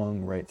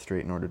long right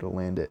straight in order to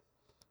land it.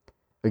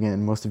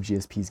 Again, most of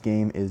GSP's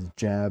game is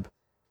jab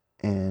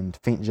and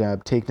feint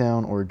jab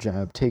takedown or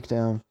jab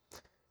takedown.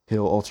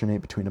 He'll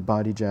alternate between a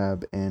body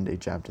jab and a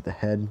jab to the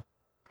head.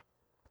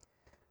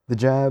 The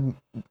jab,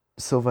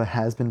 Silva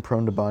has been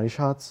prone to body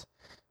shots,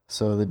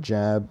 so the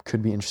jab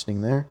could be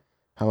interesting there.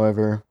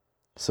 However,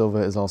 Silva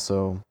is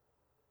also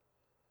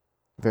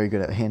very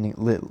good at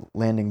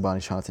landing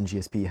body shots, and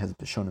GSP has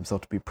shown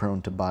himself to be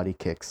prone to body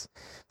kicks,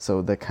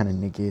 so that kind of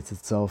negates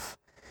itself.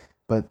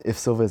 But if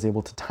Silva is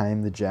able to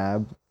time the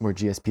jab, where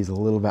GSP is a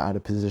little bit out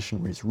of position,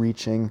 where he's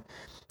reaching,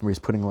 where he's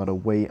putting a lot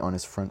of weight on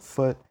his front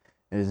foot,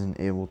 and isn't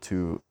able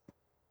to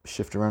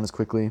shift around as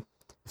quickly,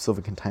 if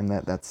Silva can time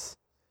that,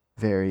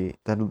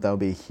 that'll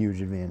be a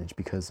huge advantage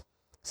because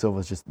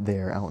Silva's just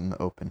there out in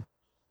the open.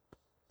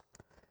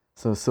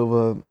 So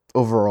Silva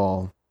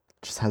overall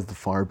just has the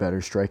far better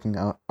striking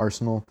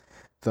arsenal,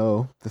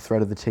 though the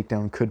threat of the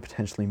takedown could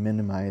potentially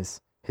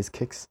minimize his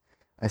kicks.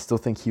 I still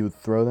think he would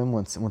throw them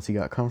once he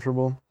got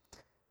comfortable.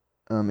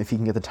 If he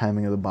can get the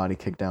timing of the body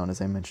kick down,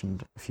 as I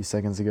mentioned a few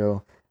seconds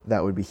ago,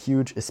 that would be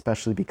huge,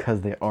 especially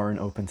because they are in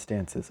open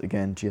stances.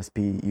 Again,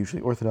 GSP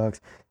usually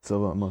orthodox,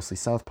 Silva mostly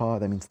southpaw.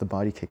 That means the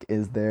body kick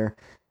is there,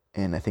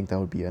 and I think that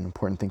would be an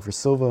important thing for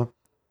Silva.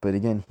 But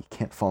again, he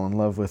can't fall in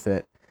love with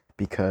it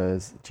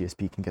because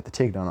GSP can get the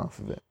takedown off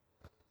of it.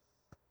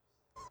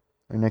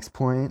 Our next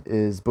point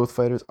is both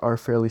fighters are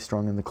fairly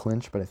strong in the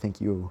clinch, but I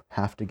think you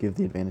have to give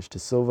the advantage to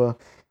Silva.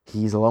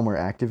 He's a lot more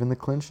active in the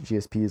clinch.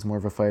 GSP is more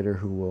of a fighter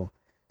who will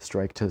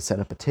strike to set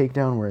up a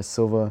takedown, whereas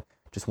Silva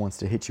just wants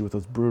to hit you with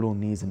those brutal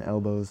knees and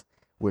elbows,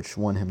 which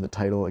won him the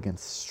title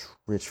against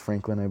Rich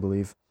Franklin, I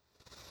believe.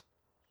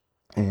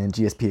 And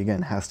GSP,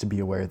 again, has to be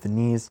aware of the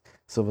knees.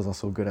 Silva's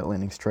also good at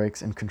landing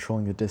strikes and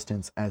controlling the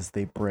distance as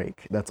they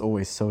break. That's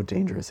always so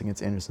dangerous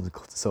against Anderson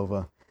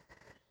Silva.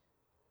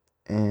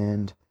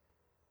 And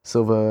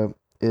Silva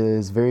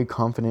is very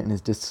confident in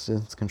his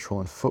distance control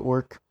and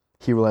footwork.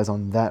 He relies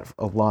on that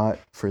a lot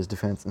for his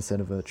defense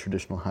instead of a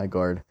traditional high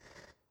guard,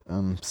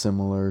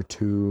 similar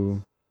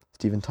to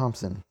Stephen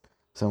Thompson,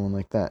 someone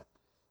like that,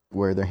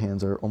 where their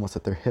hands are almost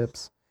at their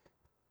hips,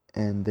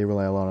 and they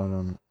rely a lot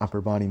on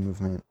upper body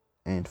movement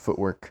and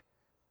footwork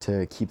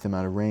to keep them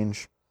out of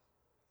range.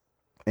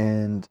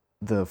 And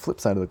the flip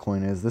side of the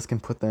coin is this can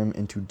put them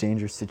into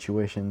dangerous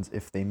situations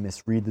if they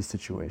misread the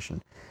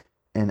situation.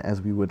 And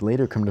as we would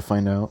later come to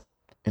find out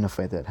in a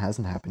fight that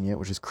hasn't happened yet,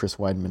 which is Chris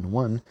Weidman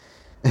 1,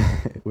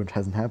 which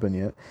hasn't happened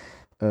yet,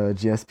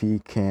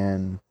 GSP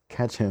can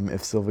catch him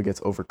if Silva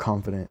gets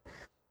overconfident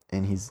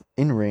and he's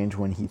in range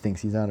when he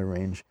thinks he's out of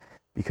range,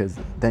 because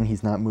then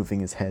he's not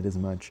moving his head as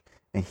much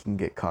and he can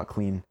get caught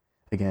clean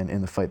again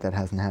in the fight that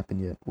hasn't happened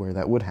yet, where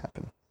that would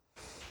happen.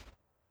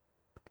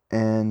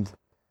 And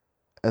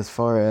as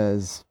far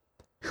as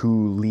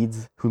who's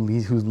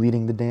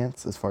leading the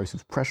dance, as far as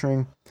who's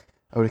pressuring,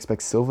 I would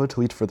expect Silva to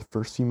lead for the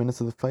first few minutes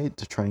of the fight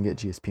to try and get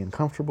GSP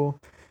uncomfortable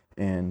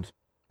and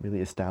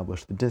really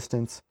establish the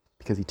distance,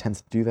 because he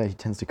tends to do that. He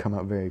tends to come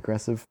out very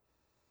aggressive,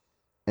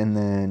 and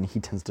then he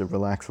tends to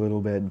relax a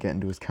little bit, get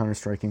into his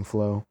counter-striking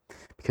flow,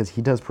 because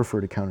he does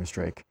prefer to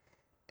counter-strike,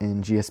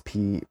 and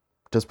GSP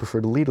does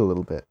prefer to lead a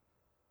little bit.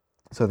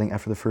 So I think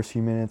after the first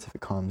few minutes, if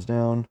it calms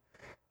down,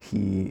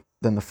 then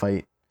the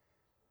fight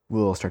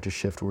will start to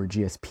shift where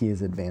GSP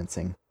is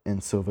advancing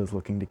and Silva is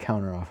looking to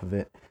counter off of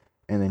it,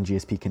 and then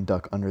GSP can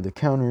duck under the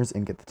counters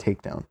and get the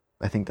takedown.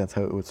 I think that's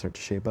how it would start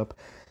to shape up.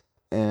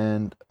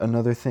 And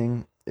another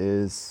thing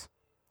is,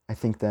 I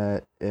think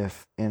that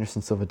if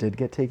Anderson Silva did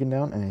get taken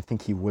down, and I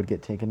think he would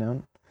get taken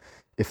down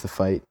if the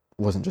fight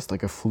wasn't just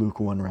like a fluke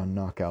 1-round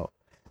knockout.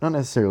 Not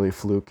necessarily a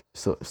fluke.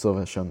 Silva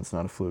has shown it's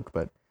not a fluke,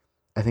 but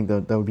I think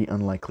that would be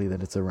unlikely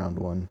that it's a round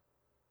 1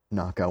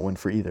 knockout win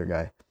for either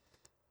guy.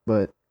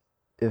 But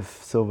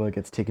if Silva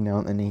gets taken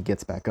down and he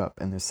gets back up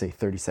and there's, say,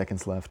 30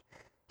 seconds left,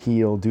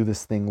 he'll do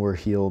this thing where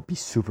he'll be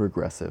super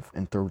aggressive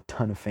and throw a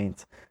ton of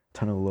feints,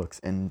 ton of looks,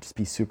 and just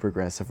be super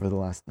aggressive for the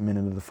last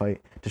minute of the fight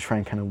to try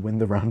and kind of win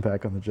the round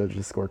back on the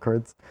judges'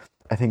 scorecards.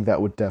 I think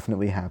that would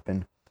definitely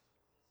happen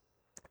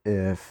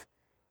if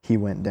he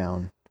went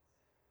down.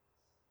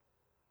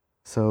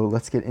 So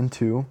let's get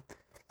into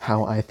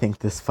how I think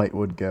this fight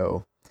would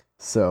go.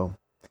 So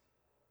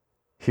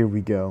here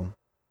we go.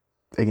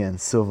 Again,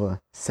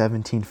 Silva,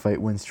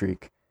 17-fight win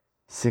streak,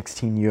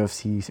 16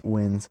 UFC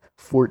wins,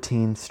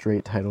 14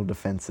 straight title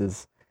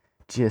defenses.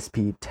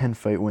 GSP,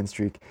 10-fight win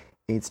streak,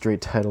 8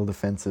 straight title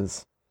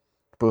defenses.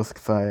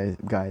 Both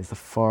guys,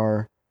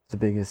 the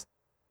biggest,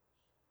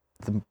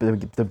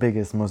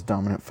 most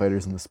dominant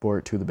fighters in the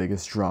sport, 2 of the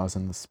biggest draws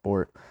in the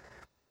sport.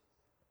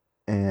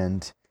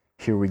 And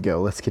here we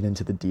go. Let's get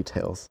into the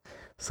details.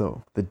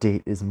 So the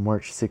date is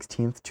March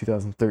 16th,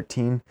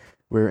 2013.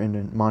 We're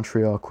in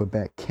Montreal,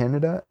 Quebec,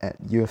 Canada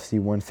at UFC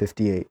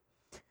 158.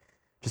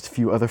 Just a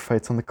few other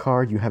fights on the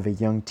card. You have a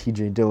young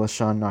TJ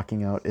Dillashaw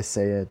knocking out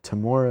Isaiah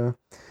Tamura.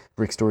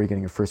 Rick Story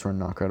getting a first-round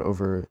knockout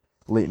over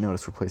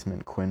late-notice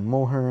replacement Quinn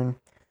Mulhern.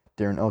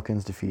 Darren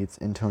Elkins defeats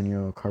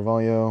Antonio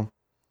Carvalho.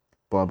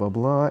 Blah, blah,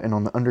 blah. And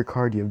on the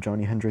undercard, you have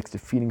Johnny Hendricks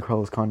defeating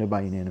Carlos Condit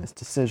by unanimous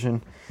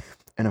decision.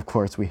 And of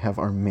course, we have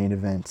our main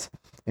event,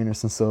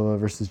 Anderson Silva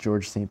versus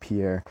George St.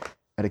 Pierre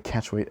at a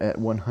catchweight at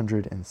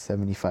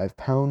 175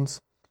 pounds.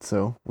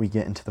 So we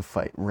get into the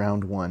fight,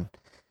 round 1.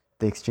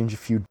 They exchange a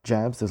few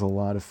jabs. There's a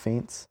lot of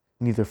feints.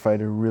 Neither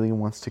fighter really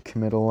wants to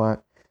commit a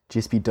lot.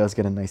 GSP does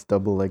get a nice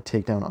double leg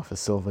takedown off a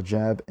Silva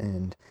jab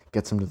and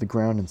gets him to the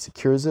ground and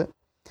secures it.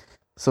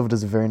 Silva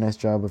does a very nice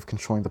job of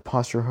controlling the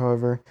posture,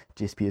 however.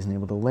 GSP isn't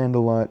able to land a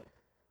lot,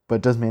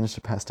 but does manage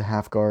to pass to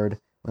half guard.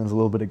 Lands a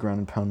little bit of ground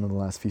and pound in the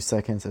last few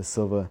seconds as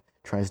Silva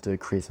tries to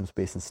create some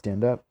space and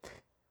stand up.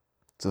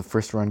 So the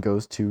first round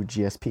goes to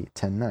GSP,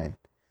 10-9.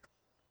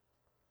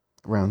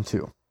 Round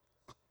 2.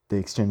 They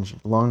exchange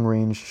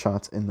long-range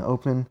shots in the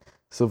open.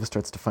 Silva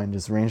starts to find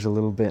his range a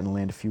little bit and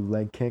land a few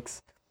leg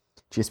kicks.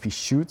 GSP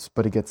shoots,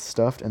 but it gets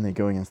stuffed, and they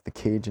go against the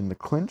cage in the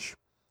clinch.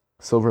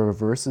 Silva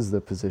reverses the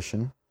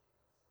position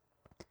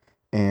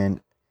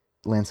and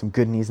lands some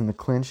good knees in the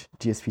clinch.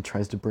 GSP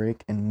tries to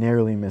break and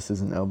narrowly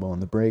misses an elbow on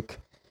the break.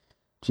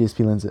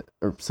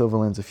 Silva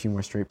lands a few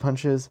more straight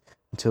punches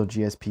until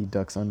GSP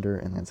ducks under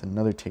and lands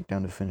another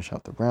takedown to finish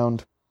out the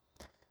round.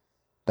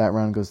 That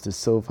round goes to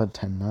Silva,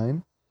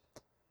 10-9.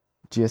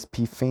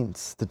 GSP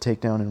feints the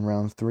takedown in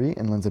round 3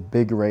 and lands a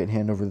big right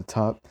hand over the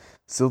top.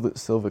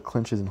 Silva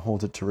clinches and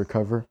holds it to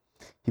recover.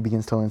 He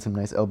begins to land some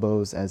nice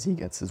elbows as he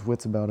gets his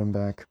wits about him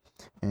back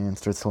and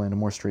starts to land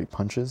more straight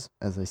punches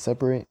as they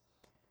separate.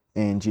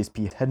 And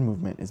GSP head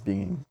movement is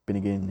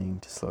beginning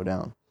to slow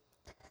down.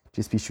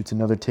 GSP shoots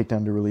another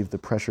takedown to relieve the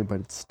pressure, but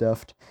it's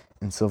stuffed,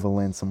 and Silva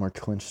lands some more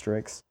clinch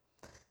strikes.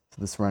 So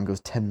this round goes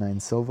 10-9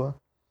 Silva.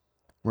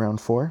 Round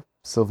 4,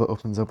 Silva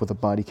opens up with a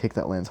body kick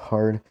that lands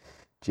hard.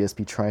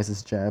 GSP tries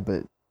his jab,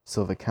 but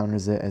Silva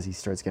counters it as he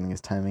starts getting his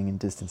timing and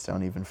distance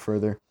down even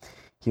further.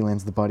 He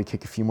lands the body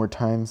kick a few more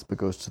times, but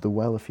goes to the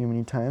well a few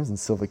many times, and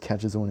Silva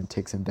catches one and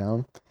takes him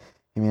down.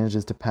 He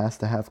manages to pass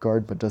the half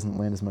guard, but doesn't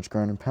land as much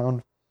ground and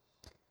pound.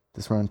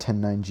 This round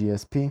 10-9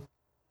 GSP.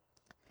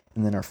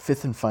 And then our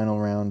 5th and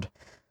final round,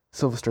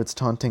 Silva starts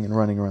taunting and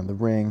running around the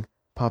ring,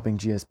 popping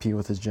GSP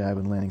with his jab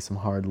and landing some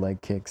hard leg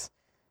kicks.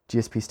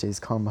 GSP stays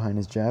calm behind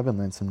his jab and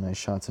lands some nice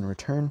shots in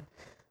return.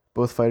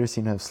 Both fighters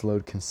seem to have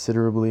slowed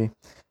considerably.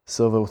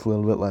 Silva with a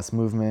little bit less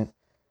movement,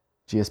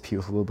 GSP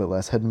with a little bit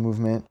less head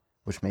movement,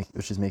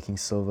 which is making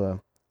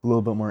Silva a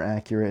little bit more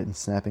accurate and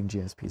snapping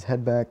GSP's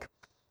head back.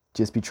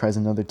 GSP tries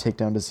another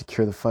takedown to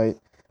secure the fight,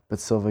 but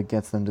Silva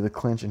gets them to the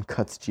clinch and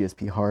cuts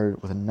GSP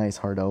hard with a nice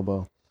hard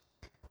elbow.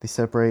 They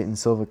separate and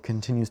Silva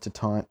continues to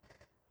taunt,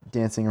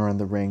 dancing around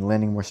the ring,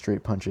 landing more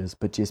straight punches,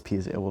 but GSP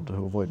is able to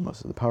avoid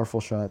most of the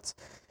powerful shots.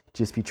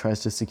 GSP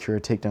tries to secure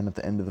a takedown at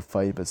the end of the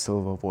fight, but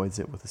Silva avoids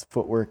it with his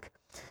footwork,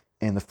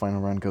 and the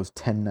final round goes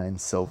 10-9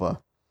 Silva.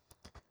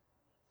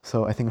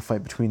 So I think a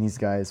fight between these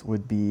guys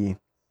would be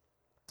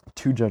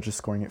 2 judges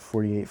scoring at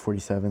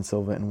 48-47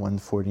 Silva and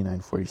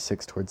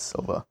 149-46 towards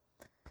Silva.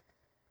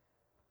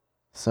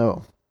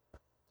 So,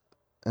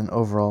 an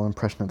overall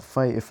impression of the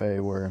fight, if I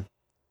were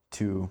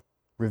to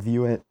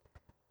review it,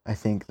 I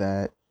think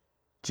that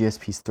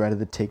GSP's threat of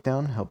the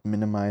takedown helped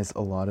minimize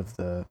a lot of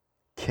the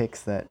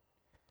kicks that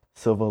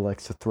Silva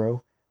likes to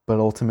throw, but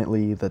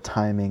ultimately the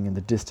timing and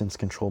the distance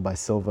control by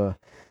Silva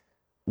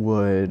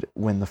would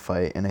win the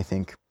fight, and I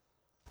think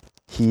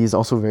he's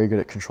also very good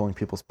at controlling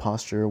people's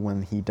posture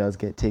when he does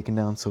get taken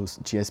down, so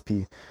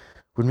GSP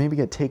would maybe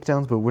get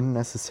takedowns, but wouldn't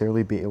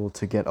necessarily be able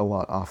to get a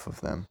lot off of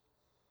them.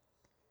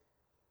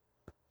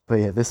 But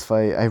yeah, this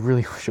fight, I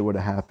really wish it would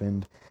have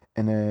happened.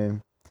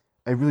 And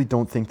I really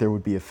don't think there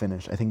would be a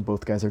finish. I think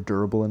both guys are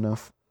durable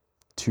enough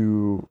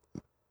to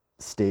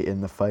stay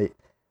in the fight.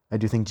 I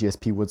do think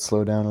GSP would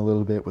slow down a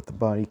little bit with the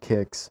body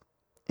kicks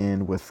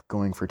and with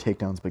going for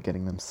takedowns but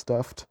getting them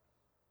stuffed.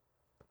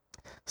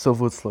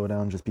 Silva would slow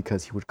down just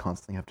because he would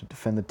constantly have to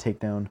defend the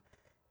takedown,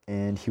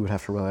 and he would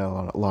have to rely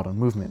a lot on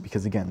movement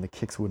because, again, the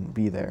kicks wouldn't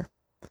be there.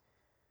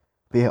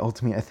 But yeah,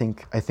 ultimately, I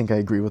think I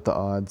agree with the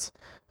odds.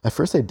 At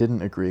first, I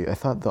didn't agree. I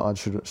thought the odds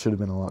should have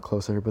been a lot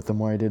closer, but the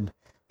more I did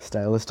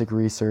stylistic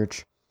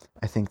research,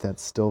 I think that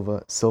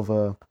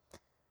Silva,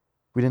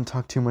 we didn't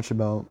talk too much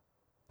about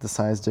the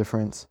size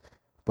difference,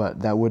 but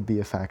that would be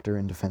a factor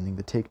in defending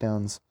the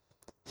takedowns.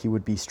 He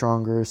would be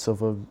stronger.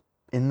 Silva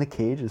in the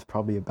cage is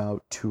probably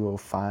about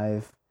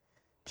 205.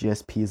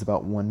 GSP is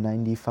about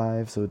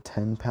 195, so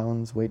 10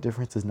 pounds weight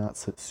difference is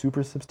not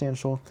super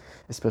substantial,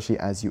 especially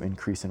as you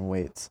increase in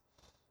weights.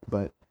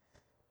 But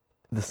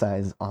the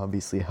size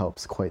obviously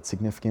helps quite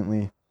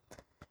significantly.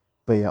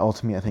 But yeah,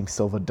 ultimately, I think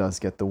Silva does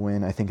get the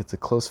win. I think it's a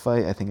close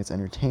fight. I think it's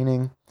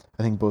entertaining.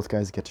 I think both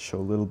guys get to show a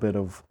little bit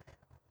of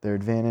their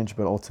advantage,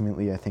 but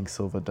ultimately, I think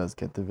Silva does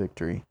get the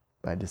victory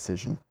by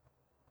decision.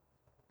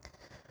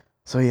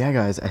 So yeah,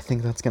 guys, I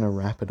think that's going to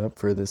wrap it up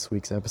for this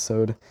week's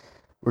episode.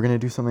 We're going to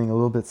do something a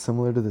little bit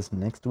similar to this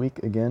next week,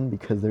 again,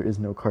 because there is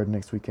no card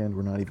next weekend.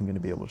 We're not even going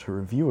to be able to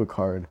review a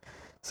card.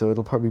 So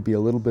it'll probably be a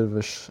little bit of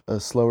a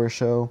slower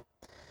show.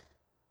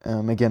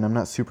 Again, I'm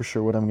not super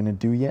sure what I'm going to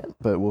do yet,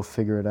 but we'll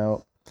figure it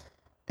out.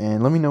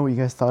 And let me know what you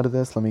guys thought of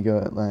this. Let me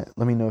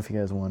know if you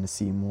guys want to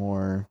see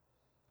more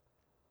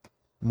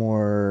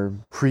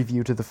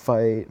preview to the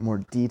fight,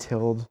 more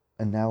detailed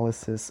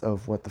analysis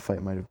of what the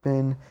fight might have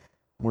been,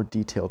 more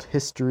detailed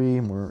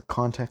history, more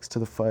context to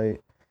the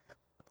fight,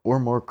 or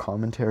more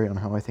commentary on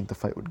how I think the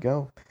fight would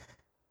go.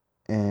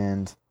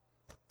 And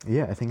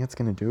yeah, I think that's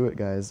going to do it,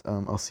 guys.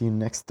 I'll see you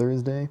next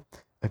Thursday.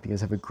 I hope you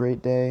guys have a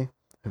great day.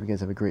 I hope you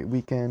guys have a great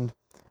weekend.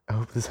 I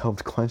hope this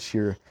helped quench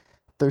your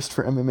thirst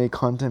for MMA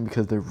content,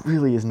 because there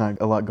really is not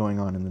a lot going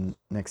on in the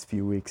next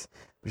few weeks.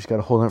 We just got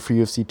to hold out for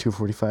UFC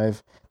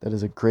 245. That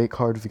is a great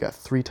card. We got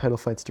 3 title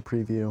fights to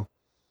preview.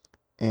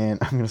 And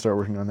I'm going to start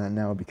working on that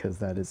now, because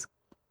that is,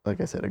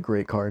 like I said, a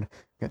great card.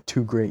 We got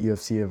 2 great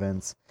UFC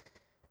events.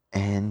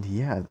 And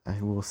yeah,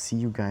 I will see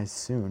you guys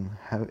soon.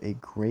 Have a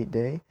great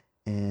day,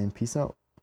 and peace out.